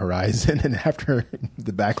on the horizon, and after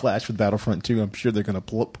the backlash with Battlefront 2, I'm sure they're going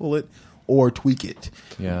to pull it or tweak it.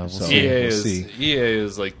 Yeah, we'll So, see. EA we'll see.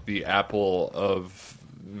 is like the Apple of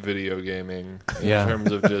video gaming in Yeah.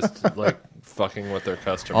 terms of just like fucking with their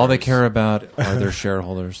customers. All they care about are their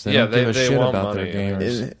shareholders. They don't give a they shit want about money. their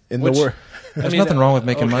gamers. In Which- the There's nothing wrong with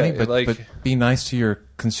making money, okay, but be nice to your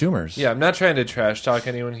consumers. Yeah, I'm not trying to trash talk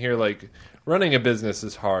anyone here. Like, running a business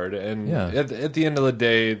is hard, and at the end of the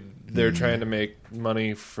day, they're trying to make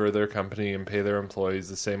money for their company and pay their employees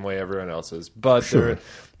the same way everyone else is. But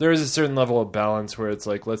there is a certain level of balance where it's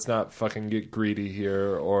like, let's not fucking get greedy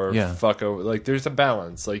here or fuck over. Like, there's a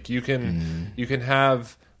balance. Like, you can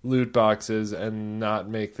have loot boxes and not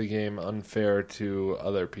make the game unfair to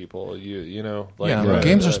other people. You know, like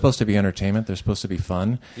games are supposed to be entertainment. They're supposed to be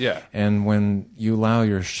fun. Yeah, and when you allow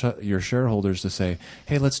your shareholders to say,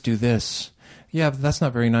 "Hey, let's do this," but that's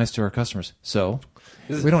not very nice to our customers. So.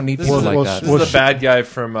 We don't need people like that. This is the bad guy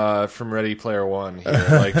from Ready Player One here,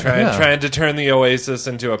 like trying to turn the Oasis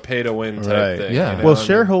into a pay-to-win type thing. Yeah. You know? Well,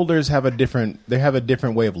 shareholders have a different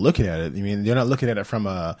way of looking at it. I mean, they're not looking at it from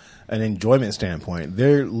an enjoyment standpoint.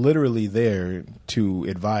 They're literally there to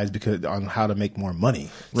advise on how to make more money.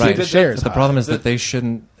 Right. The shares. The problem is that they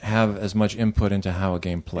shouldn't have as much input into how a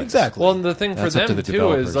game plays. Exactly. Well, and the thing That's for up to them the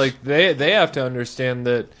too is developers. like they have to understand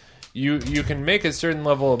that you can make a certain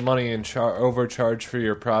level of money and overcharge for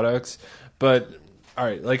your products, but all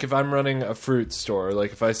right, like if I'm running a fruit store,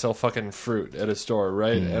 like if I sell fucking fruit at a store,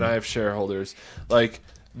 right, and I have shareholders, like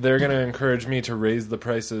they're going to encourage me to raise the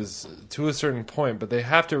prices to a certain point, but they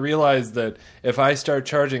have to realize that if I start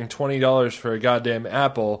charging $20 for a goddamn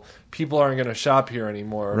apple, people aren't going to shop here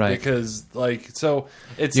anymore, right? Because so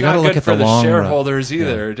it's you not look good at for the long shareholders run.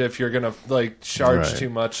 either if you're going to like charge too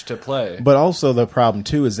much to play. But also the problem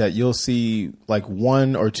too is that you'll see like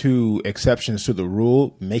one or two exceptions to the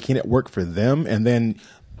rule making it work for them, and then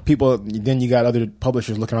you got other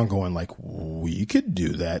publishers looking on going like, we could do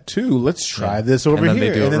that too. Let's try this over then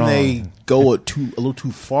here. they do And it then they wrong. go a little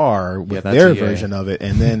too far with that's their EA. version of it.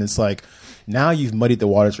 And then it's like, now you've muddied the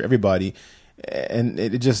waters for everybody. And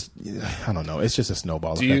it just, I don't know. It's just a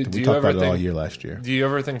snowball effect. We talked about it all year last year. Do you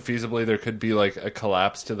ever think feasibly there could be like a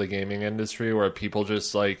collapse to the gaming industry where people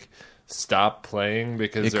just like stop playing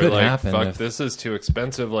because It they're could like, happen fuck, if- this is too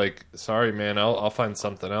expensive. Like, sorry, man, I'll find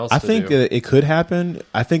something else I to think do. that it could happen.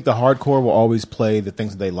 I think the hardcore will always play the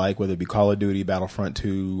things that they like, whether it be Call of Duty, Battlefront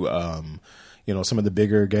 2, some of the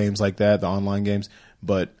bigger games like that, the online games.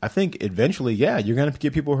 But I think eventually, you're going to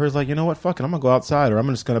get people who are like, you know what, fuck it, I'm going to go outside, or I'm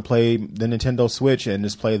just going to play the Nintendo Switch and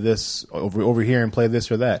just play this over here and play this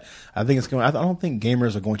or that. I don't think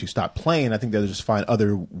gamers are going to stop playing. I think they'll just find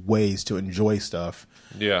other ways to enjoy stuff.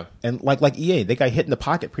 Yeah. And like EA, they got hit in the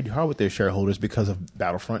pocket pretty hard with their shareholders because of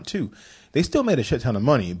Battlefront 2. They still made a shit ton of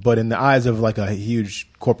money, but in the eyes of like a huge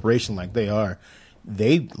corporation like they are,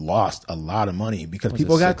 they lost a lot of money because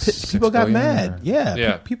people got billion mad. or-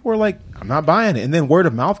 Yeah. People were like, I'm not buying it. And then word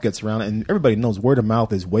of mouth gets around, and everybody knows word of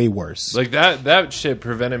mouth is way worse. Like that shit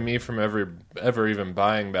prevented me from ever even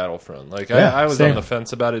buying Battlefront. Like Yeah, I was same. on the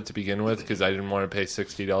fence about it to begin with because I didn't want to pay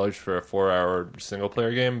 $60 for a 4-hour single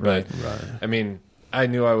player game. But I mean, I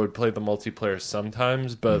knew I would play the multiplayer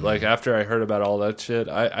sometimes. But like after I heard about all that shit,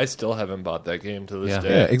 I still haven't bought that game to this day.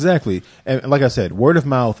 Yeah, exactly. And like I said, word of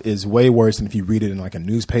mouth is way worse than if you read it in like a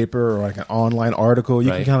newspaper or like an online article. You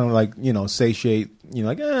can Right. kind of like, satiate,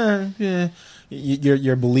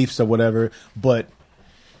 your beliefs or whatever. But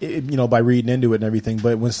by reading into it and everything.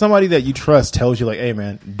 But when somebody that you trust tells you like, hey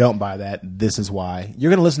man, don't buy that, this is why, you're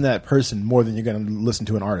going to listen to that person more than you're going to listen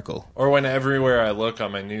to an article. Or when everywhere I look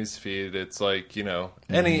on my news feed, it's like,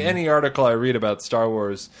 any article I read about Star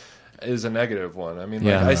Wars is a negative one. I mean,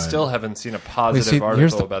 Yeah. I Right. still haven't seen a Well, positive see,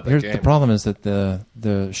 article about the here's game. the problem is that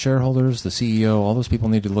the shareholders, the CEO, all those people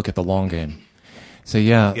need to look at the long game. Say,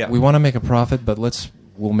 we want to make a profit, but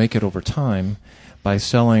we'll make it over time by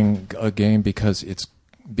selling a game because it's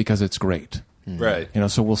great. Right.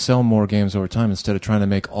 So we'll sell more games over time instead of trying to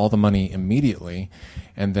make all the money immediately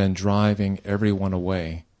and then driving everyone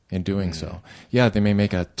away in doing so. Yeah, they may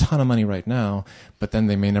make a ton of money right now, but then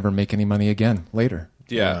they may never make any money again later.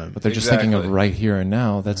 Yeah. But they're just thinking of right here and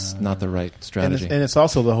now. That's not the right strategy. And it's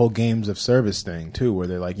also the whole games of service thing too, where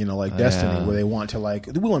they're like, like Destiny, Yeah. where they want to like,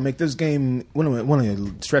 we want to make this game, we want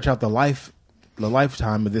to stretch out the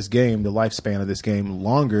lifetime of this game, the lifespan of this game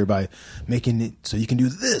longer by making it so you can do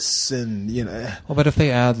this, and Well, but if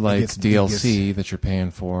they add like gets- DLC that you're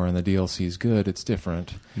paying for, and the DLC is good, it's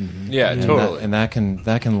different. Yeah, And totally. that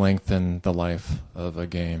can lengthen the life of a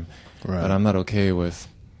game. Right. But I'm not okay with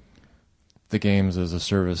the games as a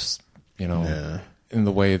service, in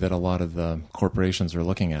the way that a lot of the corporations are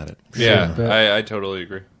looking at it. yeah, But- I totally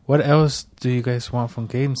agree. What else do you guys want from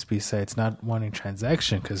games besides not wanting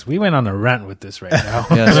transaction? Because we went on a rant with this right now.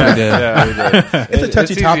 Yes, we did. Yeah, we did. It's a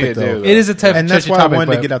touchy easy topic, to though. do, It is a And that's touchy why I topic,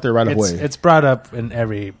 wanted to but get out there right away. It's brought up in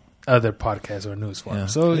every other podcast or news forum. Yeah.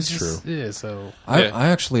 So It's it's just, true. Yeah, so I Yeah.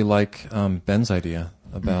 actually like Ben's idea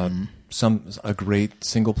about a great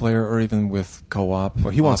single player or even with co-op. Well,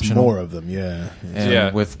 he wants optional. more of them. Yeah.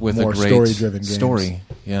 And with More a great story-driven games. story.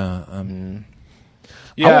 Yeah.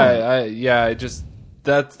 I just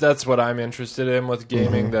that's what I'm interested in with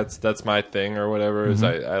gaming. That's my thing or whatever. Is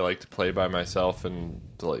I like to play by myself and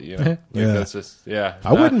Yeah. that's just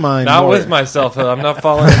I wouldn't mind not more. with myself. I'm not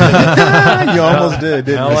falling. Into, You almost did,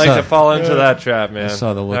 didn't I you? don't like to fall into that trap, man. I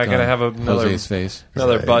saw the look Not gonna on have another Jose's face.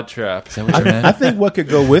 another butt trap. Is that what you meant? I think what could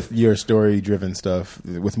go with your story-driven stuff,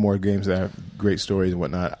 with more games that have great stories and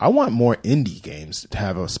whatnot, I want more indie games to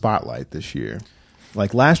have a spotlight this year.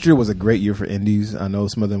 Like last year was a great year for indies. I know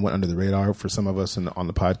some of them went under the radar for some of us on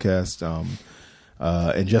the podcast,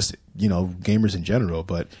 and just gamers in general.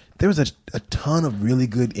 But there was a ton of really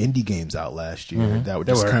good indie games out last year that were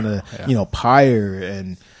just kind of Pyre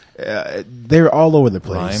and they're all over the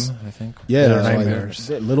place. Rhyme, I think. Yeah, Little like, Nightmares.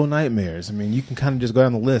 Little Nightmares. I mean, you can kind of just go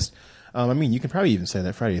down the list. You can probably even say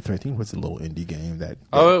that Friday the 13th was a little indie game that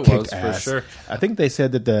It kicked was for ass. sure. I think they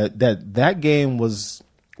said that game was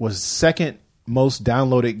second most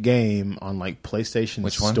downloaded game on like PlayStation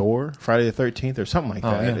Which one? Store, Friday the 13th or something like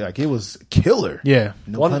that. yeah. Like it was killer. Yeah.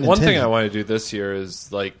 No One pun thing intended. I want to do this year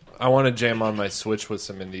is I want to jam on my Switch with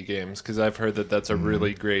some indie games because I've heard that that's a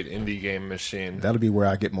really great indie game machine. That'll be where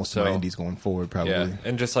I get most of my So, indies going forward, probably. Yeah,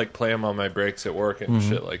 and just play them on my breaks at work and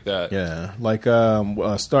shit like that. Yeah, like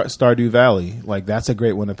Stardew Valley. Like that's a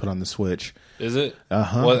great one to put on the Switch. Is it?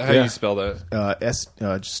 Uh-huh, How do yeah. you spell that?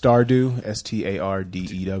 Stardew,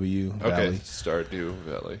 Stardew Okay, Valley. Stardew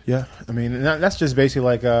Valley. Yeah, I mean that's just basically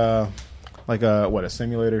like a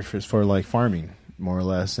simulator for like farming, more or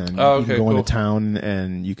less. And Oh, you can okay, go cool. into town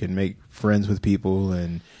and you can make friends with people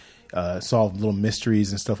and solve little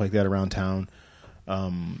mysteries and stuff like that around town.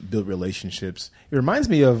 Build relationships. It reminds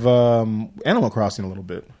me of Animal Crossing a little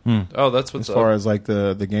bit, Oh, that's what's as far up. as like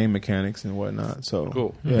the game mechanics and whatnot. So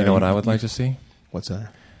Cool. yeah. You know what I would like to see? What's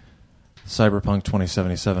that? Cyberpunk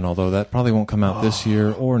 2077, although that probably won't come out this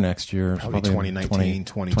year or next year. It's Probably 2019,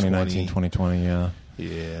 2019, 2020, yeah.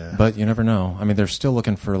 Yeah, But you never know. I mean, they're still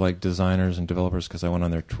looking for like designers and developers because I went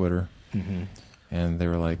on their Twitter and they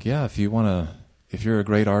were like, yeah, if you're a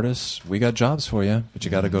great artist, we got jobs for you, but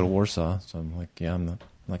you got to go to Warsaw. So I'm like, yeah, I'm not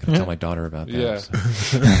going to tell my daughter about that. Yeah.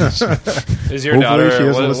 So. Is your Hopefully she daughter?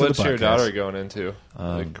 doesn't listen to What's the your podcast. daughter going into,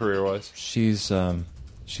 career wise? She's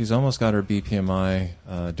almost got her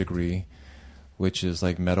BPMI degree, which is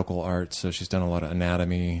like medical art. So she's done a lot of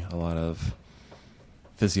anatomy, a lot of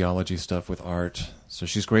physiology stuff with art. So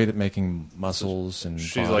she's great at making muscles and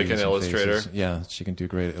She's like bodies an and illustrator? faces. Yeah, she can do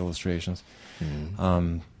great illustrations.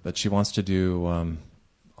 But she wants to do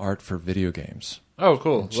art for video games. Oh,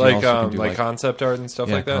 cool. She also can do, Like concept art and stuff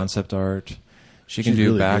Yeah, like that. concept art. She can She's do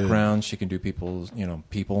really good. backgrounds. She can do people's,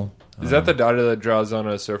 people. Is that the daughter that draws on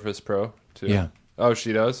a Surface Pro too? Yeah. Oh,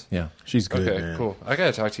 she does. Yeah. she's good. Okay, man. cool. I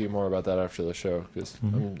gotta talk to you more about that after the show because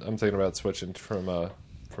I'm thinking about switching from a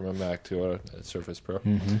Mac to a Surface Pro.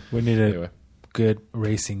 We need a Anyway, good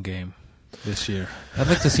racing game this year. I'd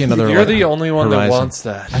like to see another. you're like, the only one that Horizon. wants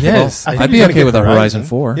that. Yes. I think I'd you be gotta okay get with a Horizon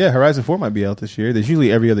 4. Yeah, Horizon 4 might be out this year. There's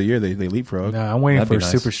usually every other year they leapfrog. No, I'm waiting That'd for be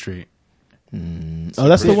nice. Super Street. Oh,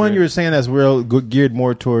 that's the Pretty one sure. you were saying that's real geared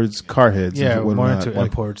more towards car heads. Yeah, and more whatnot, into like-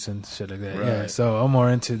 imports and shit like that. Yeah, Right. so I'm more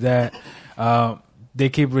into that. They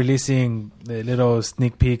keep releasing the little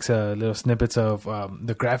sneak peeks, little snippets of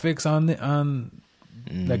the graphics on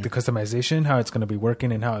like the customization, how it's going to be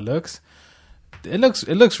working and how it looks. It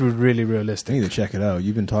looks really I realistic. need to check it out.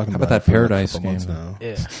 You've been talking How about about it that for like a Paradise couple months game? now.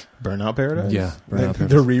 Yeah, Burnout Paradise? Yeah, Burnout They're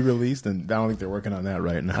Paradise. re-released, and I don't think they're working on that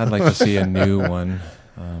right now. I'd like to see a new one.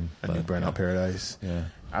 A new Burnout Paradise. Yeah.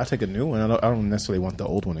 I'll take a new one. I don't necessarily want the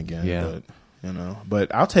old one again. Yeah.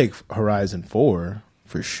 But I'll take Horizon 4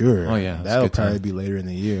 for sure. Oh, yeah, it's a that'll good time. probably be later in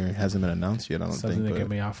the year. It hasn't been announced yet. I don't something think. to but- get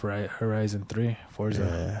me off Horizon 3,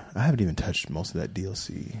 Forza. Yeah, I haven't even touched most of that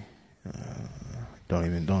DLC.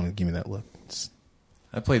 Don't give me that look.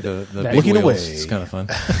 I played the That- big Looking wheels. away. It's kind of fun.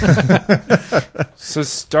 So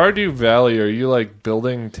Stardew Valley, are you like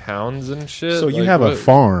building towns and shit? So you Like, have a what-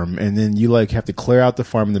 farm, and then you like have to clear out the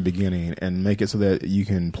farm in the beginning and make it so that you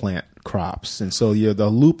can plant crops. And so the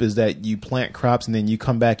loop is that you plant crops, and then you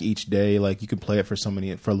come back each day. Like you can play it for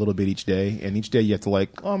a little bit each day, and each day you have to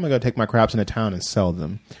oh my god, take my crops into town and sell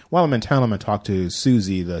them. While I'm in town, I'm gonna talk to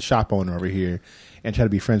Susie, the shop owner over here, and try to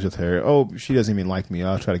be friends with her. Oh, she doesn't even like me.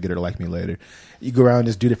 I'll try to get her to like me later. You go around and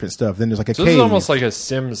just do different stuff. Then there's like a So cave. this is almost like a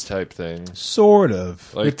Sims type thing. Sort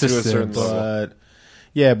of. Like It's a to a certain Sims. level. But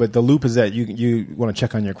Yeah, but the loop is that you want to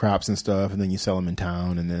check on your crops and stuff, and then you sell them in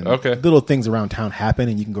town, and then little things around town happen,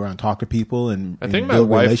 and you can go around and talk to people and I think and my build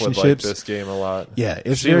wife relationships. would like this game a lot. Yeah,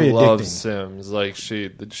 it's she very loves addicting. Sims. Like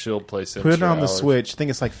she'll play Sims. Put it for on the hours. Switch. I think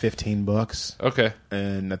it's like $15, Okay.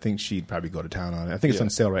 and I think she'd probably go to town on it. I think it's Yeah. on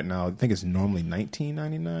sale right now. I think it's normally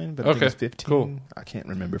 $19.99, but I think it's $15. Cool. I can't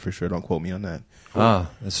remember for sure. Don't quote me on that.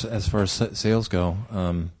 As far as sales go,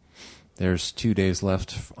 there's 2 days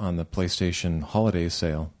left on the PlayStation holiday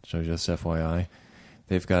sale. So just FYI,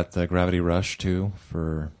 they've got the Gravity Rush 2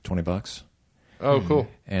 for $20, Oh, cool.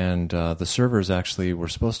 and the servers actually were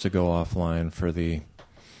supposed to go offline for the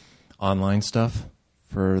online stuff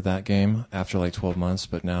for that game after like 12 months,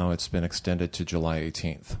 but now it's been extended to July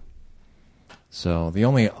 18th. So the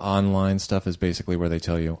only online stuff is basically where they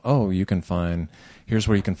tell you, oh, here's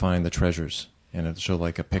where you can find the treasures, and it'll show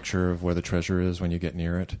like a picture of where the treasure is when you get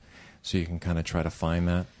near it. So you can kind of try to find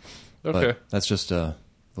that. Okay. But that's just a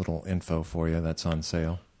little info for you that's on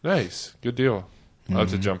sale. Nice. Good deal. I'll have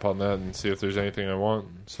to jump on that and see if there's anything I want.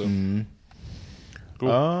 So cool.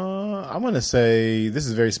 I want to say this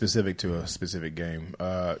is very specific to a specific game.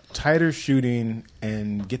 Tighter shooting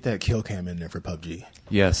and get that kill cam in there for PUBG.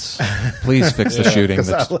 Yes. Please fix the shooting.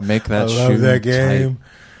 'Cause Make that I love shooting that game. tight.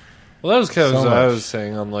 Well, that was kind of So what I much. was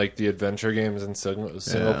saying on like the adventure games and single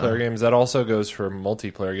Yeah. player games. That also goes for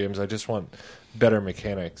multiplayer games. I just want better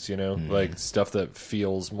mechanics, like stuff that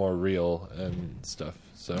feels more real and stuff.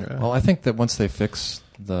 So Yeah. Well, I think that once they fix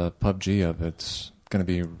the PUBG up, it's going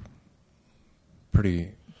to be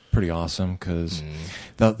pretty awesome, because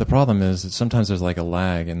the problem is that sometimes there's like a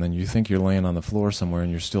lag, and then you think you're laying on the floor somewhere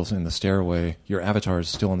and you're still in the stairway. Your avatar is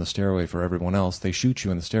still in the stairway for everyone else. They shoot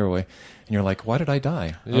you in the stairway, and you're like, why did I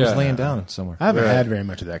die? I was Yeah. laying down somewhere. I haven't Right. had very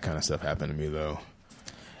much of that kind of stuff happen to me though.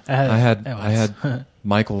 I had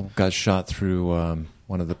Michael got shot through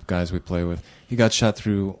one of the guys we play with. He got shot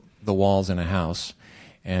through the walls in a house,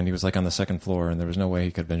 and he was like on the second floor, and there was no way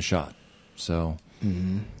he could have been shot. So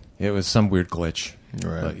it was some weird glitch.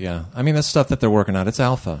 Right. But yeah, I mean, that's stuff that they're working on. It's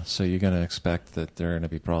alpha, so you're going to expect that there are going to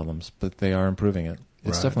be problems, but they are improving it.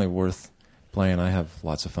 It's Right. definitely worth playing. I have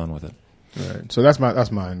lots of fun with it. Right. So that's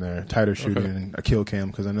mine there. Tighter shooting and a kill cam,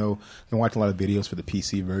 because I know I've watched a lot of videos for the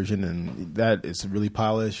PC version, and that is really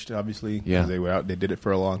polished. Obviously, 'cause Yeah. they did it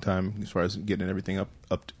for a long time as far as getting everything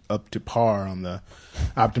up to par on the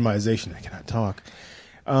optimization. I cannot talk.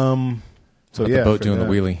 So But yeah, the boat for doing that.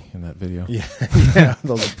 the wheelie in that video. Yeah, yeah,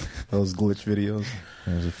 those glitch videos.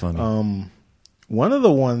 Those are funny. One of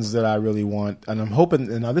the ones that I really want, and I'm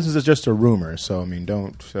hoping, and now this is just a rumor, so I mean,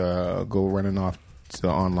 don't go running off to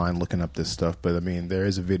online looking up this stuff. But I mean, there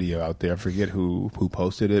is a video out there. I forget who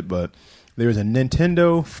posted it, but there's a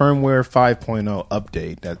Nintendo firmware 5.0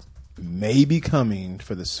 update that may be coming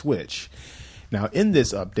for the Switch. Now, in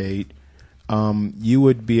this update, you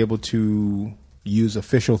would be able to use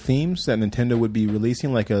official themes that Nintendo would be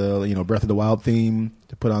releasing, like a Breath of the Wild theme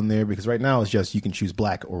to put on there, because right now it's just you can choose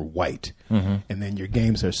black or white, and then your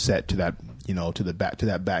games are set to that to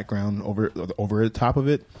that background over the top of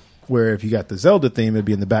it. Where if you got the Zelda theme, it'd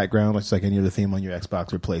be in the background, it's like any other theme on your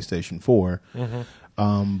Xbox or PlayStation 4.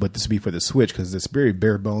 But this would be for the Switch because it's very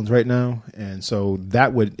bare bones right now, and so the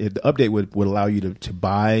update would allow you to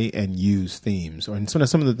buy and use themes, and some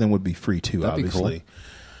of them would be free too. That'd be cool. Obviously.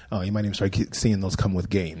 You might even start seeing those come with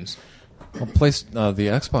games. Well, the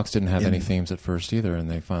Xbox didn't have any themes at first either,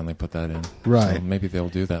 and they finally put that in. Right. So maybe they'll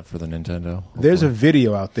do that for the Nintendo. There's a hopefully.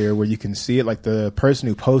 video out there where you can see it. Like the person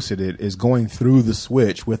who posted it is going through the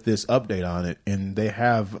Switch with this update on it, and they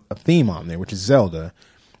have a theme on there, which is Zelda.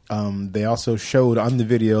 They also showed on the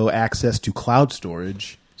video access to cloud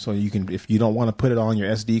storage, so you can, if you don't want to put it on your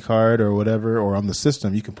SD card or whatever, or on the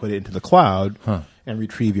system, you can put it into the cloud and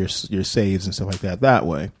retrieve your saves and stuff like that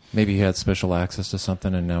way. Maybe he had special access to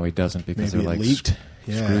something, and now he doesn't because Maybe they're it like, leaked.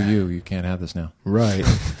 Screw you, you can't have this now. Right.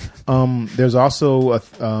 There's also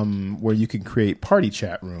where you can create party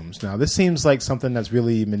chat rooms. Now, this seems like something that's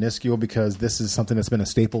really minuscule because this is something that's been a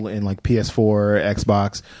staple in like PS4,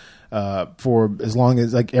 Xbox, for as long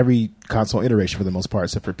as like every console iteration for the most part,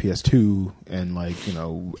 except for PS2 and like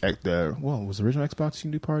was the original Xbox you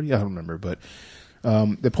can do party? I don't remember, but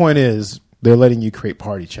the point is they're letting you create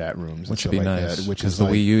party chat rooms, Which and would be stuff like nice. that, which Because is the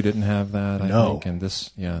like, Wii U didn't have that, I No. think, and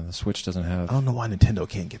the Switch doesn't have. I don't know why Nintendo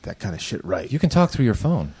can't get that kind of shit right. You can talk through your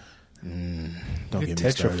phone. Don't You get me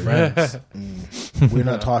text your started. friends. We're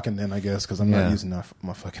not talking then, I guess, because I'm Yeah. not using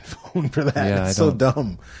my fucking phone for that. Yeah, it's I so don't-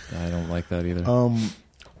 dumb. I don't like that either.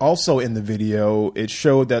 Also in the video, it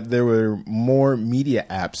showed that there were more media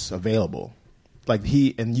apps available. Like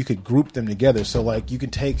and you could group them together. So like you can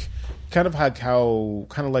take kind of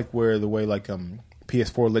like where the way like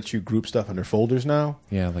PS4 lets you group stuff under folders now.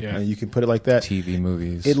 Yeah, like Yeah. And you can put it like that. TV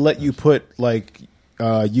movies. It let you put like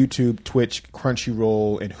YouTube, Twitch,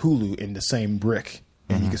 Crunchyroll, and Hulu in the same brick,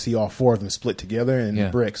 and you can see all 4 of them split together in the Yeah.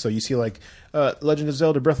 brick. So you see like Legend of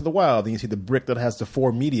Zelda: Breath of the Wild, then you see the brick that has the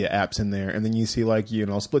 4 media apps in there, and then you see like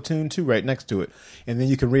Splatoon 2 right next to it, and then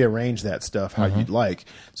you can rearrange that stuff how you'd like.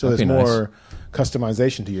 So That'd there's be more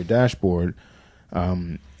customization to your dashboard.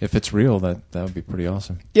 If it's real, that would be pretty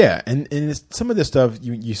awesome. Yeah, and it's, some of this stuff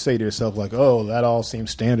you say to yourself like, oh, that all seems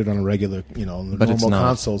standard on a regular, on the But it's normal not.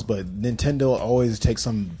 consoles. But Nintendo always takes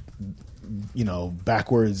some,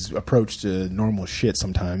 backwards approach to normal shit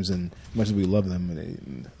sometimes. And as much as we love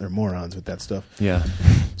them, they're morons with that stuff. Yeah.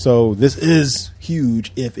 So this is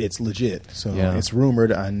huge if it's legit. So Yeah. it's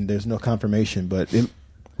rumored and there's no confirmation, but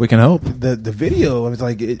We can hope. the video, I was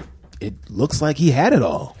like, it looks like he had it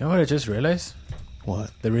all. You know what I just realized?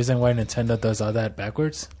 What? The reason why Nintendo does all that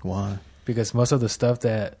backwards? Why? Because most of the stuff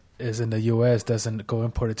that is in the US doesn't go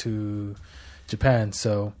imported to Japan.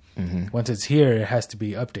 So once it's here, it has to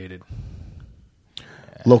be updated.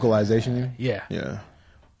 Localization? You mean? Yeah.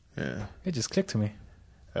 Yeah. It just clicked to me.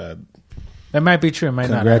 Uh, That might be true. It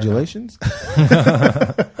might not. I don't know. Congratulations.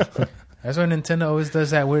 That's why Nintendo always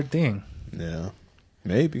does that weird thing. Yeah.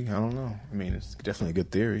 Maybe. I don't know. I mean, it's definitely a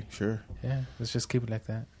good theory. Sure. Yeah, let's just keep it like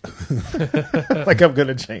that. Like I'm going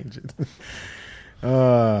to change it.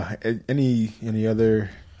 Any other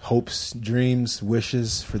hopes, dreams,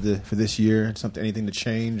 wishes for this year? Anything to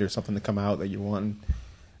change or something to come out that you're wanting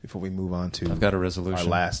before we move on to I've got a our resolution.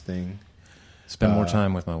 last thing? Spend more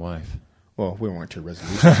time with my wife. Well, we weren't to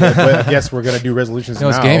resolutions yet, but I guess we're going to do resolutions No,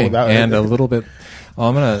 it's now. gaming without- and a little bit. Oh,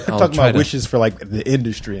 I'll talking try about to, wishes for like the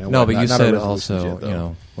industry. And No, but whatnot, you not said resolutions also, yet,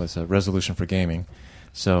 though. was a resolution for gaming.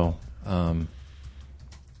 So, or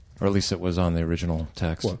at least it was on the original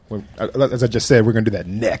text. Well, as I just said, we're going to do that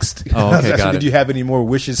next. Oh, okay, got Did it. you have any more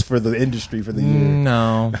wishes for the industry for the year?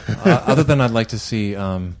 No, other than I'd like to see,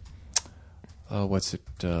 God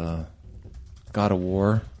of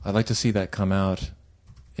War. I'd like to see that come out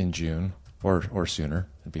in June or sooner.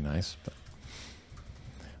 It'd be nice,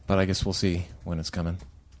 but I guess we'll see when it's coming.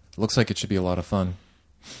 It looks like it should be a lot of fun.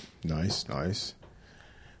 Nice.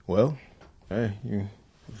 Well, hey,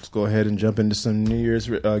 let's go ahead and jump into some New Year's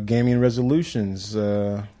gaming resolutions.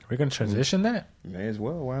 We're going to transition that? May as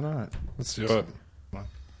well. Why not? Let's do it.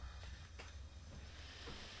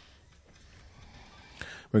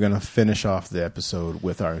 We're going to finish off the episode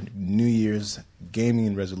with our New Year's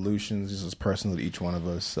gaming resolutions. This is personal to each one of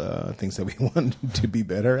us. Things that we want to be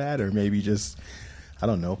better at, or maybe just, I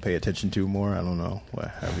don't know, pay attention to more. I don't know.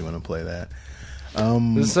 However you want to play that.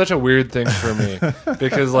 This is such a weird thing for me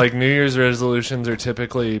because like New Year's resolutions are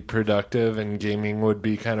typically productive and gaming would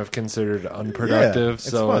be kind of considered unproductive. it's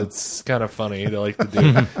So fun. it's kind of funny to like to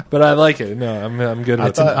do, but I like it. No, I'm good I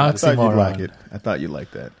with thought it. you'd like it. I thought you'd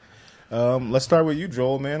like that. Let's start with you,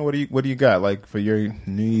 Joel. Man, what do you got like for your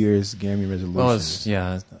New Year's gaming resolutions?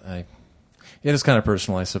 Well, it is kind of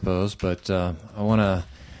personal, I suppose, but I want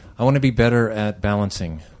to be better at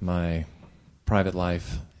balancing my private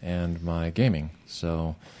life and my gaming.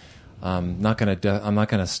 So I'm not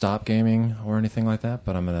gonna stop gaming or anything like that,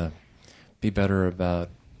 but I'm gonna be better about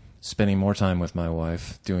spending more time with my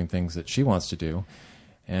wife, doing things that she wants to do,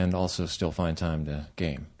 and also still find time to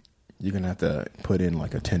game. You're gonna have to put in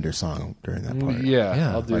like a Tinder song during that part.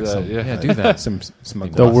 Yeah, I'll do Like that. some- yeah. do that. Some The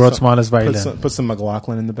McLaughlin- world's smallest violin. Put some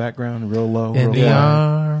McLaughlin in the background, real low. In real the wide.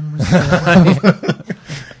 arms.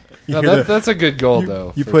 You No, hear that, that's a good goal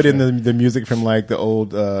though. You for put sure. in the music from like the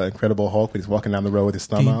old Incredible Hulk when he's walking down the road with his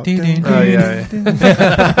thumb out. Oh yeah.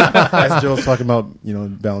 As Joel's talking about,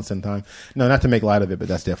 balancing time. No, not to make light of it, but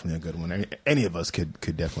that's definitely a good one. Any of us could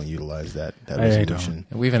definitely utilize that resolution.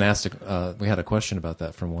 And we even asked. We had a question about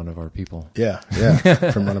that from one of our people. Yeah,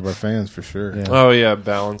 from one of our fans for sure. Yeah. Oh yeah,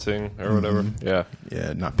 balancing or whatever. Yeah.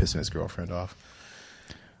 Yeah, not pissing his girlfriend off.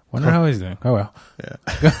 Wonder how he's doing. Oh, well. Yeah,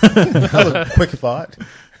 that was a quick thought.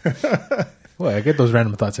 Well, I get those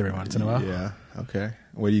random thoughts every once in a while. Yeah. Okay.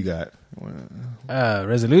 What do you got?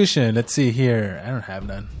 Resolution. Let's see here. I don't have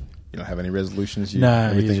none. You don't have any resolutions? Nah,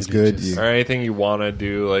 Everything's usually good? just- Or anything you want to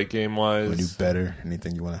do like game You want to do wise. better?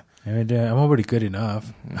 Anything you want to... I mean, I'm already good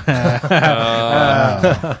enough.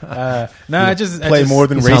 No, I just Play more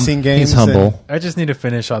than He's racing games? He's humble. I just need to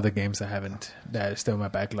finish all the games I haven't. That are still in my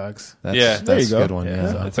backlogs. That's, Yeah. that's There you a go. good one. Yeah,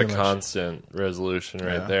 Yeah. so- It's a pretty much. constant resolution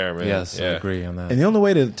right Yeah. there, man. Yes, I Yeah. agree on that. And the only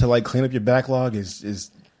way to like clean up your backlog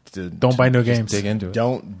is to Don't buy no games. Dig into it.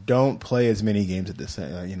 don't play as many games at the same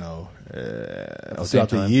the same throughout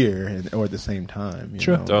the time. year or at the same time.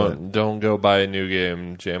 True. Don't go buy a new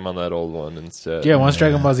game. Jam on that old one instead. Yeah, once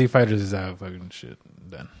Dragon Ball Z Fighters is out, fucking shit,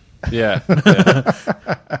 done. Yeah.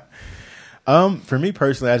 For me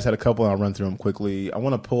personally, I just had a couple, and I'll run through them quickly. I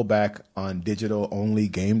want to pull back on digital-only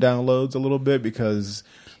game downloads a little bit because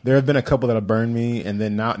there have been a couple that have burned me, and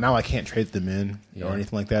then now I can't trade them in or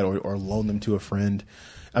anything like that, or loan them to a friend.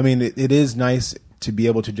 I mean, it is nice to be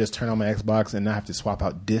able to just turn on my Xbox and not have to swap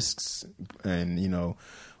out discs, and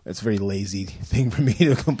it's a very lazy thing for me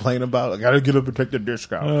to complain about. I got to get a protected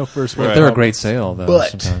disc out. First Right. They're a great sale, though.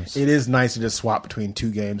 But sometimes. it is nice to just swap between two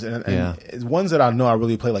games. And Yeah. ones that I know I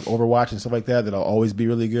really play, like Overwatch and stuff like that, that'll always be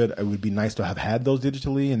really good. It would be nice to have had those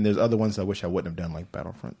digitally. And there's other ones I wish I wouldn't have done, like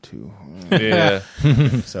Battlefront 2. Yeah.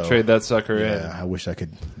 So Trade that sucker yeah, in. I wish I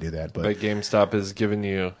could do that. But But GameStop is giving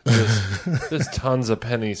you just tons of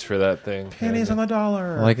pennies for that thing. pennies on the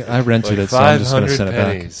dollar. Like, I rented Like it, so I'm just going to 500 send it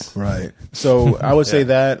back. pennies. Right. So I would say Yeah.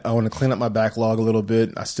 that I want to clean up my backlog a little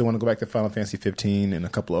bit. I still want to go back to Final Fantasy 15 and a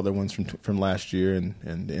couple other ones from last year and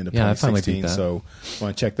the end of Yeah, I finally beat 2016. that. So I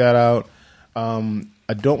want to check that out.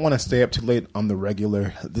 I don't want to stay up too late on the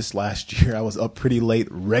regular. This last year, I was up pretty late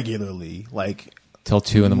regularly, like Till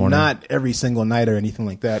 2 in the morning. not every single night or anything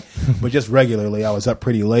like that, but just regularly. I was up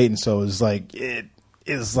pretty late, and so it was like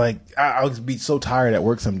I would be so tired at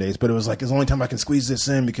work some days, but it was like it's the only time I can squeeze this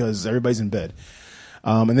in because everybody's in bed.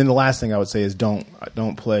 And then the last thing I would say is don't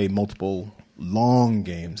play multiple long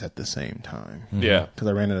games at the same time. Yeah. Because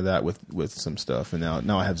I ran into that with some stuff, and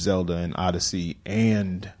now I have Zelda and Odyssey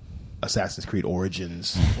and Assassin's Creed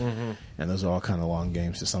Origins, and those are all kind of long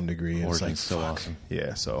games to some degree. And Origins it's like, so fuck. awesome.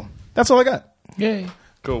 Yeah, so that's all I got. Yay.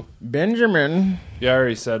 Cool. Benjamin. Yeah, I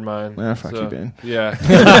already said mine. Ah, fuck you, Ben. Yeah.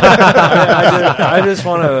 I just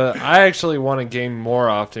want to. I actually want to game more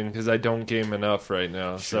often because I don't game enough right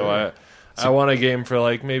now. So I want to game for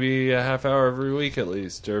like maybe a half hour every week at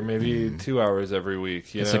least, or maybe 2 hours every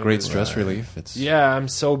week. It's know? a great stress relief. It's Yeah, I'm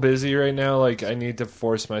so busy right now. Like, I need to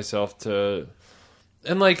force myself to.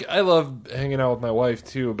 And like, I love hanging out with my wife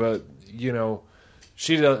too, but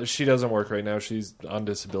she doesn't work right now. She's on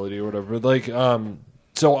disability or whatever. But like,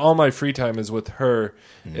 so all my free time is with her.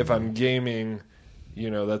 If I'm gaming,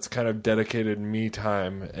 that's kind of dedicated me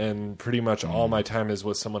time, and pretty much all my time is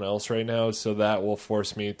with someone else right now. So that will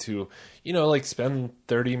force me to, like spend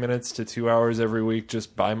 30 minutes to 2 hours every week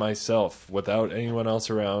just by myself without anyone else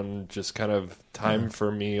around, just kind of time for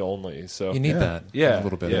me only. So you need that. Yeah. A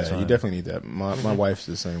little bit Yeah, of time. you definitely need that. My wife's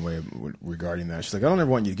the same way regarding that. She's like, I don't ever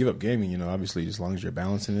want you to give up gaming. Obviously, as long as you're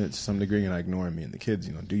balancing it to some degree and not ignoring me and the kids.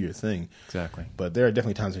 Do your thing. Exactly. But there are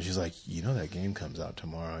definitely times when she's like, that game comes out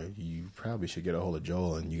tomorrow. You probably should get a hold of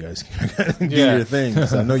Joel and you guys can do Yeah. your thing.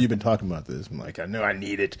 'Cause I know you've been talking about this. I'm like, I know I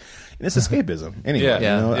need it, and it's escapism. Anyway, Yeah.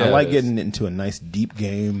 I Yeah, like it is. getting into a nice deep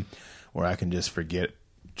game where I can just forget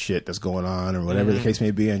shit that's going on or whatever the case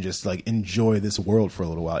may be, and just like enjoy this world for a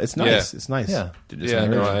little while. It's nice. Yeah. It's nice. Yeah. To just Yeah,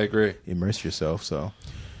 no, I agree. immerse yourself. So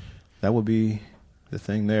that would be the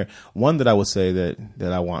thing there. One that I would say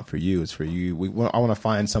that I want for you is for you. I want to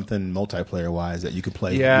find something multiplayer wise that you can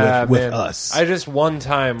play with man. us. I just one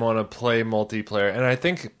time want to play multiplayer, and I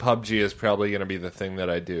think PUBG is probably going to be the thing that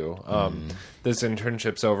I do. This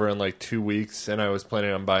internship's over in like 2 weeks, and I was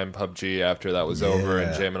planning on buying PUBG after that was over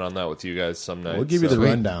and Yeah. jamming on that with you guys some nights. We'll give you the So-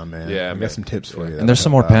 rundown, man. Yeah, we man. got some tips for you. And there's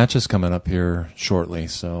some more That'll help out. patches coming up here shortly,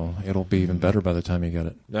 so it'll be even better by the time you get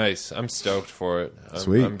it. Nice. I'm stoked for it.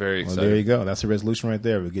 Sweet. I'm very excited. Well, there you go. That's the resolution right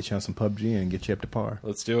there. We'll get you on some PUBG and get you up to par.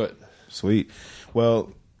 Let's do it. Sweet.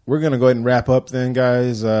 Well, we're going to go ahead and wrap up then,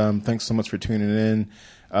 guys. Thanks so much for tuning in.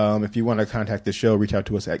 If you want to contact the show, reach out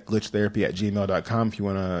to us at glitchtherapy@gmail.com. If you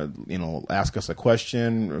want to, ask us a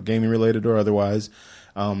question, or gaming related or otherwise.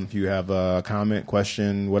 If you have a comment,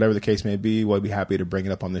 question, whatever the case may be, we'll be happy to bring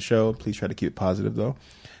it up on the show. Please try to keep it positive, though.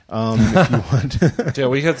 If you want, Yeah,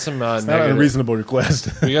 we had some it's not an negative. unreasonable request.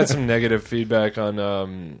 We got some negative feedback on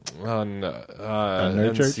Nerd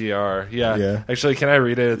Church? NCR. Yeah. Yeah. Actually, can I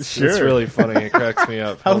read it? It's Sure. really funny. It cracks me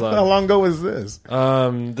up. How Hold on. long ago was this?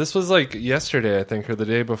 This was like yesterday, I think, or the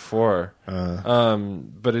day before.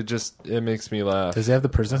 But it makes me laugh. Does he have the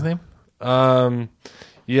person's name?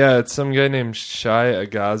 Yeah, it's some guy named Shai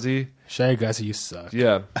Agazi. Shy guys, you suck.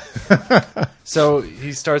 Yeah. So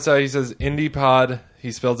he starts out, he says, Indie Pod.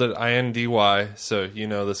 He spells it INDY, so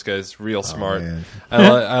this guy's real smart. man.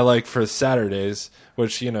 I like for Saturdays,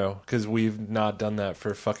 which, because we've not done that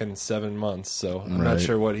for fucking 7 months, so I'm not Right.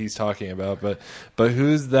 sure what he's talking about. But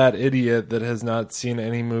who's that idiot that has not seen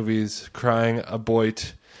any movies crying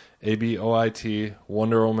Aboit, ABOIT,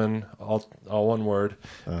 Wonder Woman, all one word,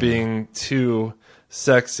 being too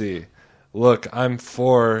sexy? Look, I'm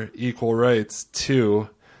for equal rights, too.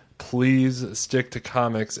 Please stick to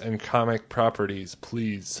comics and comic properties,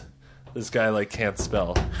 please. This guy like can't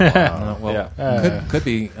spell. Well, Yeah. could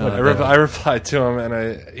be. I replied to him,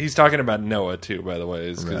 and he's talking about Noah too, by the way.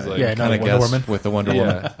 Is 'cause, like, Yeah, kind of Wonder guess Woman. with the Wonder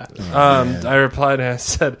Woman. Yeah. I replied and I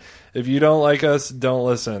said, if you don't like us, don't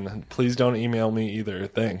listen. Please don't email me either.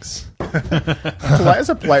 Thanks. It's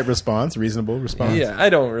a polite response, reasonable response. Yeah, I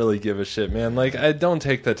don't really give a shit, man. Like, I don't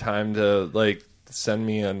take the time to like send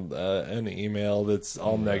me an email that's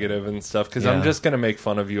all negative and stuff because I'm Yeah. just gonna make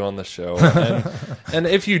fun of you on the show. And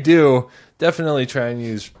if you do, definitely try and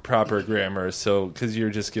use proper grammar. So because you're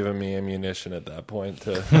just giving me ammunition at that point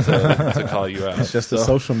to call you out. It's just a So,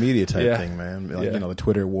 social media type Yeah. thing, man. Like, Yeah. you know, the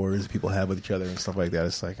Twitter wars people have with each other and stuff like that.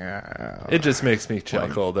 It's like, It just makes me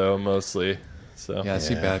chuckle though, mostly. So Yeah, I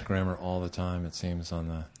see Yeah. bad grammar all the time. It seems on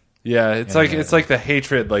the. yeah, it's like the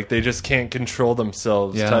hatred, like they just can't control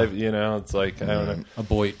themselves. Yeah. Type, you know, it's like I don't know. A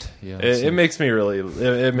boit. Yeah. It makes me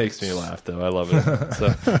it makes me laugh though. I love it.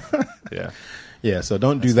 So yeah. yeah. So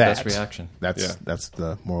don't do That's that. the best reaction. That's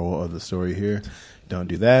the moral of the story here. Don't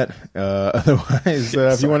do that. Otherwise,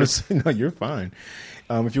 if you want to, no, you're fine.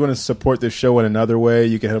 If you want to support this show in another way,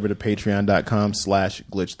 you can head over to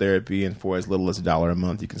patreon.com/glitchtherapy, and for as little as $1 a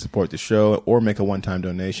month, you can support the show or make a one-time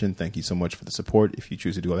donation. Thank you so much for the support if you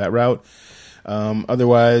choose to do that route.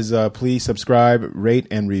 Otherwise, please subscribe, rate,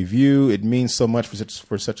 and review. It means so much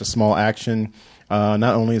for such a small action.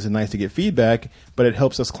 Not only is it nice to get feedback, but it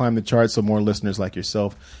helps us climb the charts so more listeners like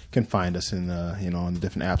yourself can find us in on the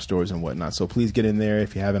different app stores and whatnot. So please get in there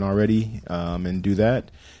if you haven't already, and do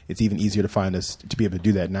that. It's even easier to find us to be able to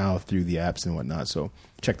do that now through the apps and whatnot. So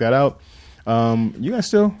check that out. You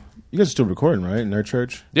guys are still recording, right? Nerd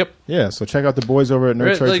Church? Yep. Yeah, so check out the boys over at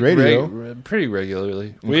Nerd Church Like, Radio. pretty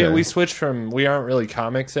regularly. Okay. We switched from we aren't really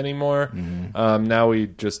comics anymore. Now we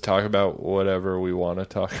just talk about whatever we want to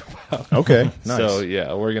talk about. Okay, nice. So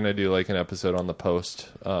yeah, we're gonna do like an episode on the post,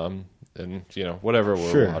 and whatever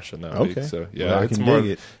we're Sure. watching that Okay. week. So yeah, Well, I it's can more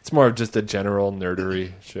dig it. it's more of just a general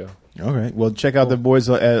nerdery show. All right. Well, check out the boys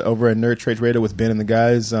over at Nerd Church Radio with Ben and the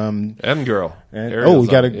guys. And girl. And, Ariel's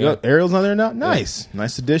we got on it, yeah. Ariel's on there now. Nice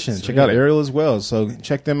addition. Sweet. Check out Ariel as well. So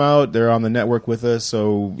check them out. They're on the network with us.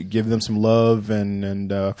 So give them some love and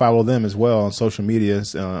follow them as well on social media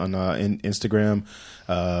on Instagram,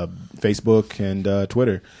 Facebook, and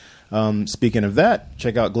Twitter. Speaking of that,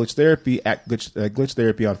 check out Glitch Therapy at Glitch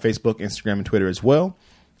Therapy on Facebook, Instagram, and Twitter as well.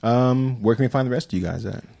 Where can we find the rest of you guys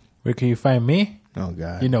at? Where can you find me? Oh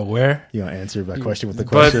God, You know where? you don't answer my question with the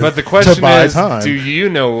question. But the question to buy is, time. do you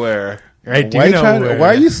know where? Right? Why, why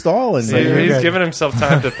are you stalling? See, man? he's giving himself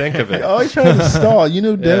time to think of it. You're always trying to stall. You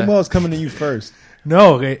know damn Yeah. well it's coming to you first.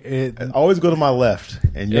 No, Always go to my left,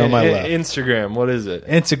 and you're on my left. Instagram, what is it?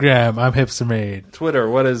 Instagram. I'm hipster made. Twitter,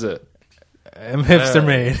 what is it? I'm hipster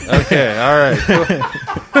made. Okay, all right. Cool.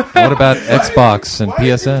 What about Xbox and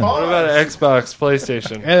PSN? What about Xbox,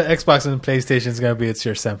 PlayStation? Xbox and PlayStation is gonna be It's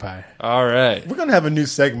Your Senpai. All right. We're gonna have a new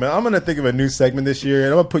segment. I'm gonna think of a new segment this year,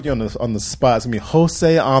 and I'm gonna put you on the spot. It's gonna be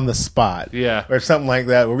Jose on the spot, Yeah. or something like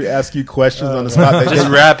that, where we ask you questions on the spot Just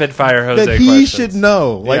rapid fire Jose that he questions. should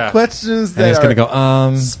know, like Yeah. questions And that he's are going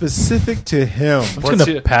to go, specific to him. I'm just What's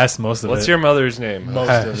gonna your- pass most of it. What's your mother's name? Most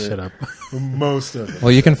of it. Shut up. Most of it.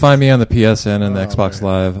 Well, you can find me on the PSN and the Xbox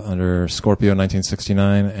Live under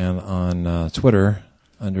Scorpio1969 and on Twitter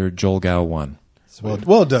under JoelGao1.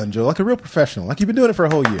 Well done, Joe. Like a real professional. Like you've been doing it for a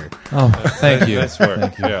whole year. Oh, thank you. Nice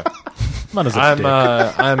work. Yeah. Not as a I'm dick.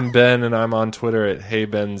 I'm Ben, and I'm on Twitter at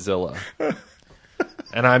HeyBenzilla.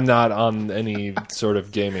 And I'm not on any sort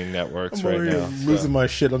of gaming networks I'm right already now. losing my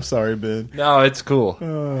shit. I'm sorry, Ben. No, it's cool.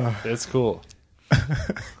 It's cool.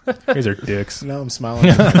 These are dicks. Now I'm smiling.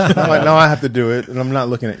 now I have to do it, and I'm not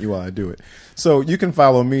looking at you while I do it. So you can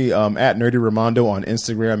follow me at Nerdy Ramondo on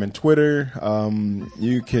Instagram and Twitter.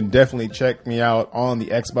 You can definitely check me out on the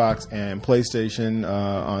Xbox and PlayStation.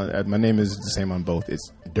 My name is the same on both.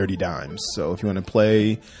 It's Dirty Dimes. So if you want to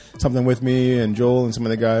play something with me and Joel and some of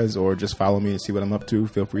the guys, or just follow me and see what I'm up to,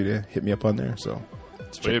 feel free to hit me up on there. So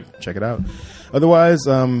Sweet. check it out. Otherwise,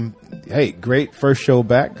 hey, great first show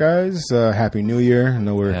back, guys. Happy New Year. I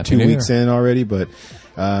know we're Happy 2 New weeks Year. in already, but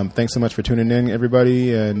thanks so much for tuning in,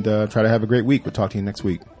 everybody, and try to have a great week. We'll talk to you next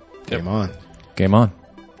week. Game on. Game on.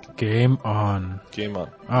 Game on. Game on.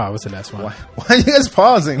 Ah, what's the last one? Why are you guys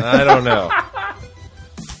pausing? I don't know.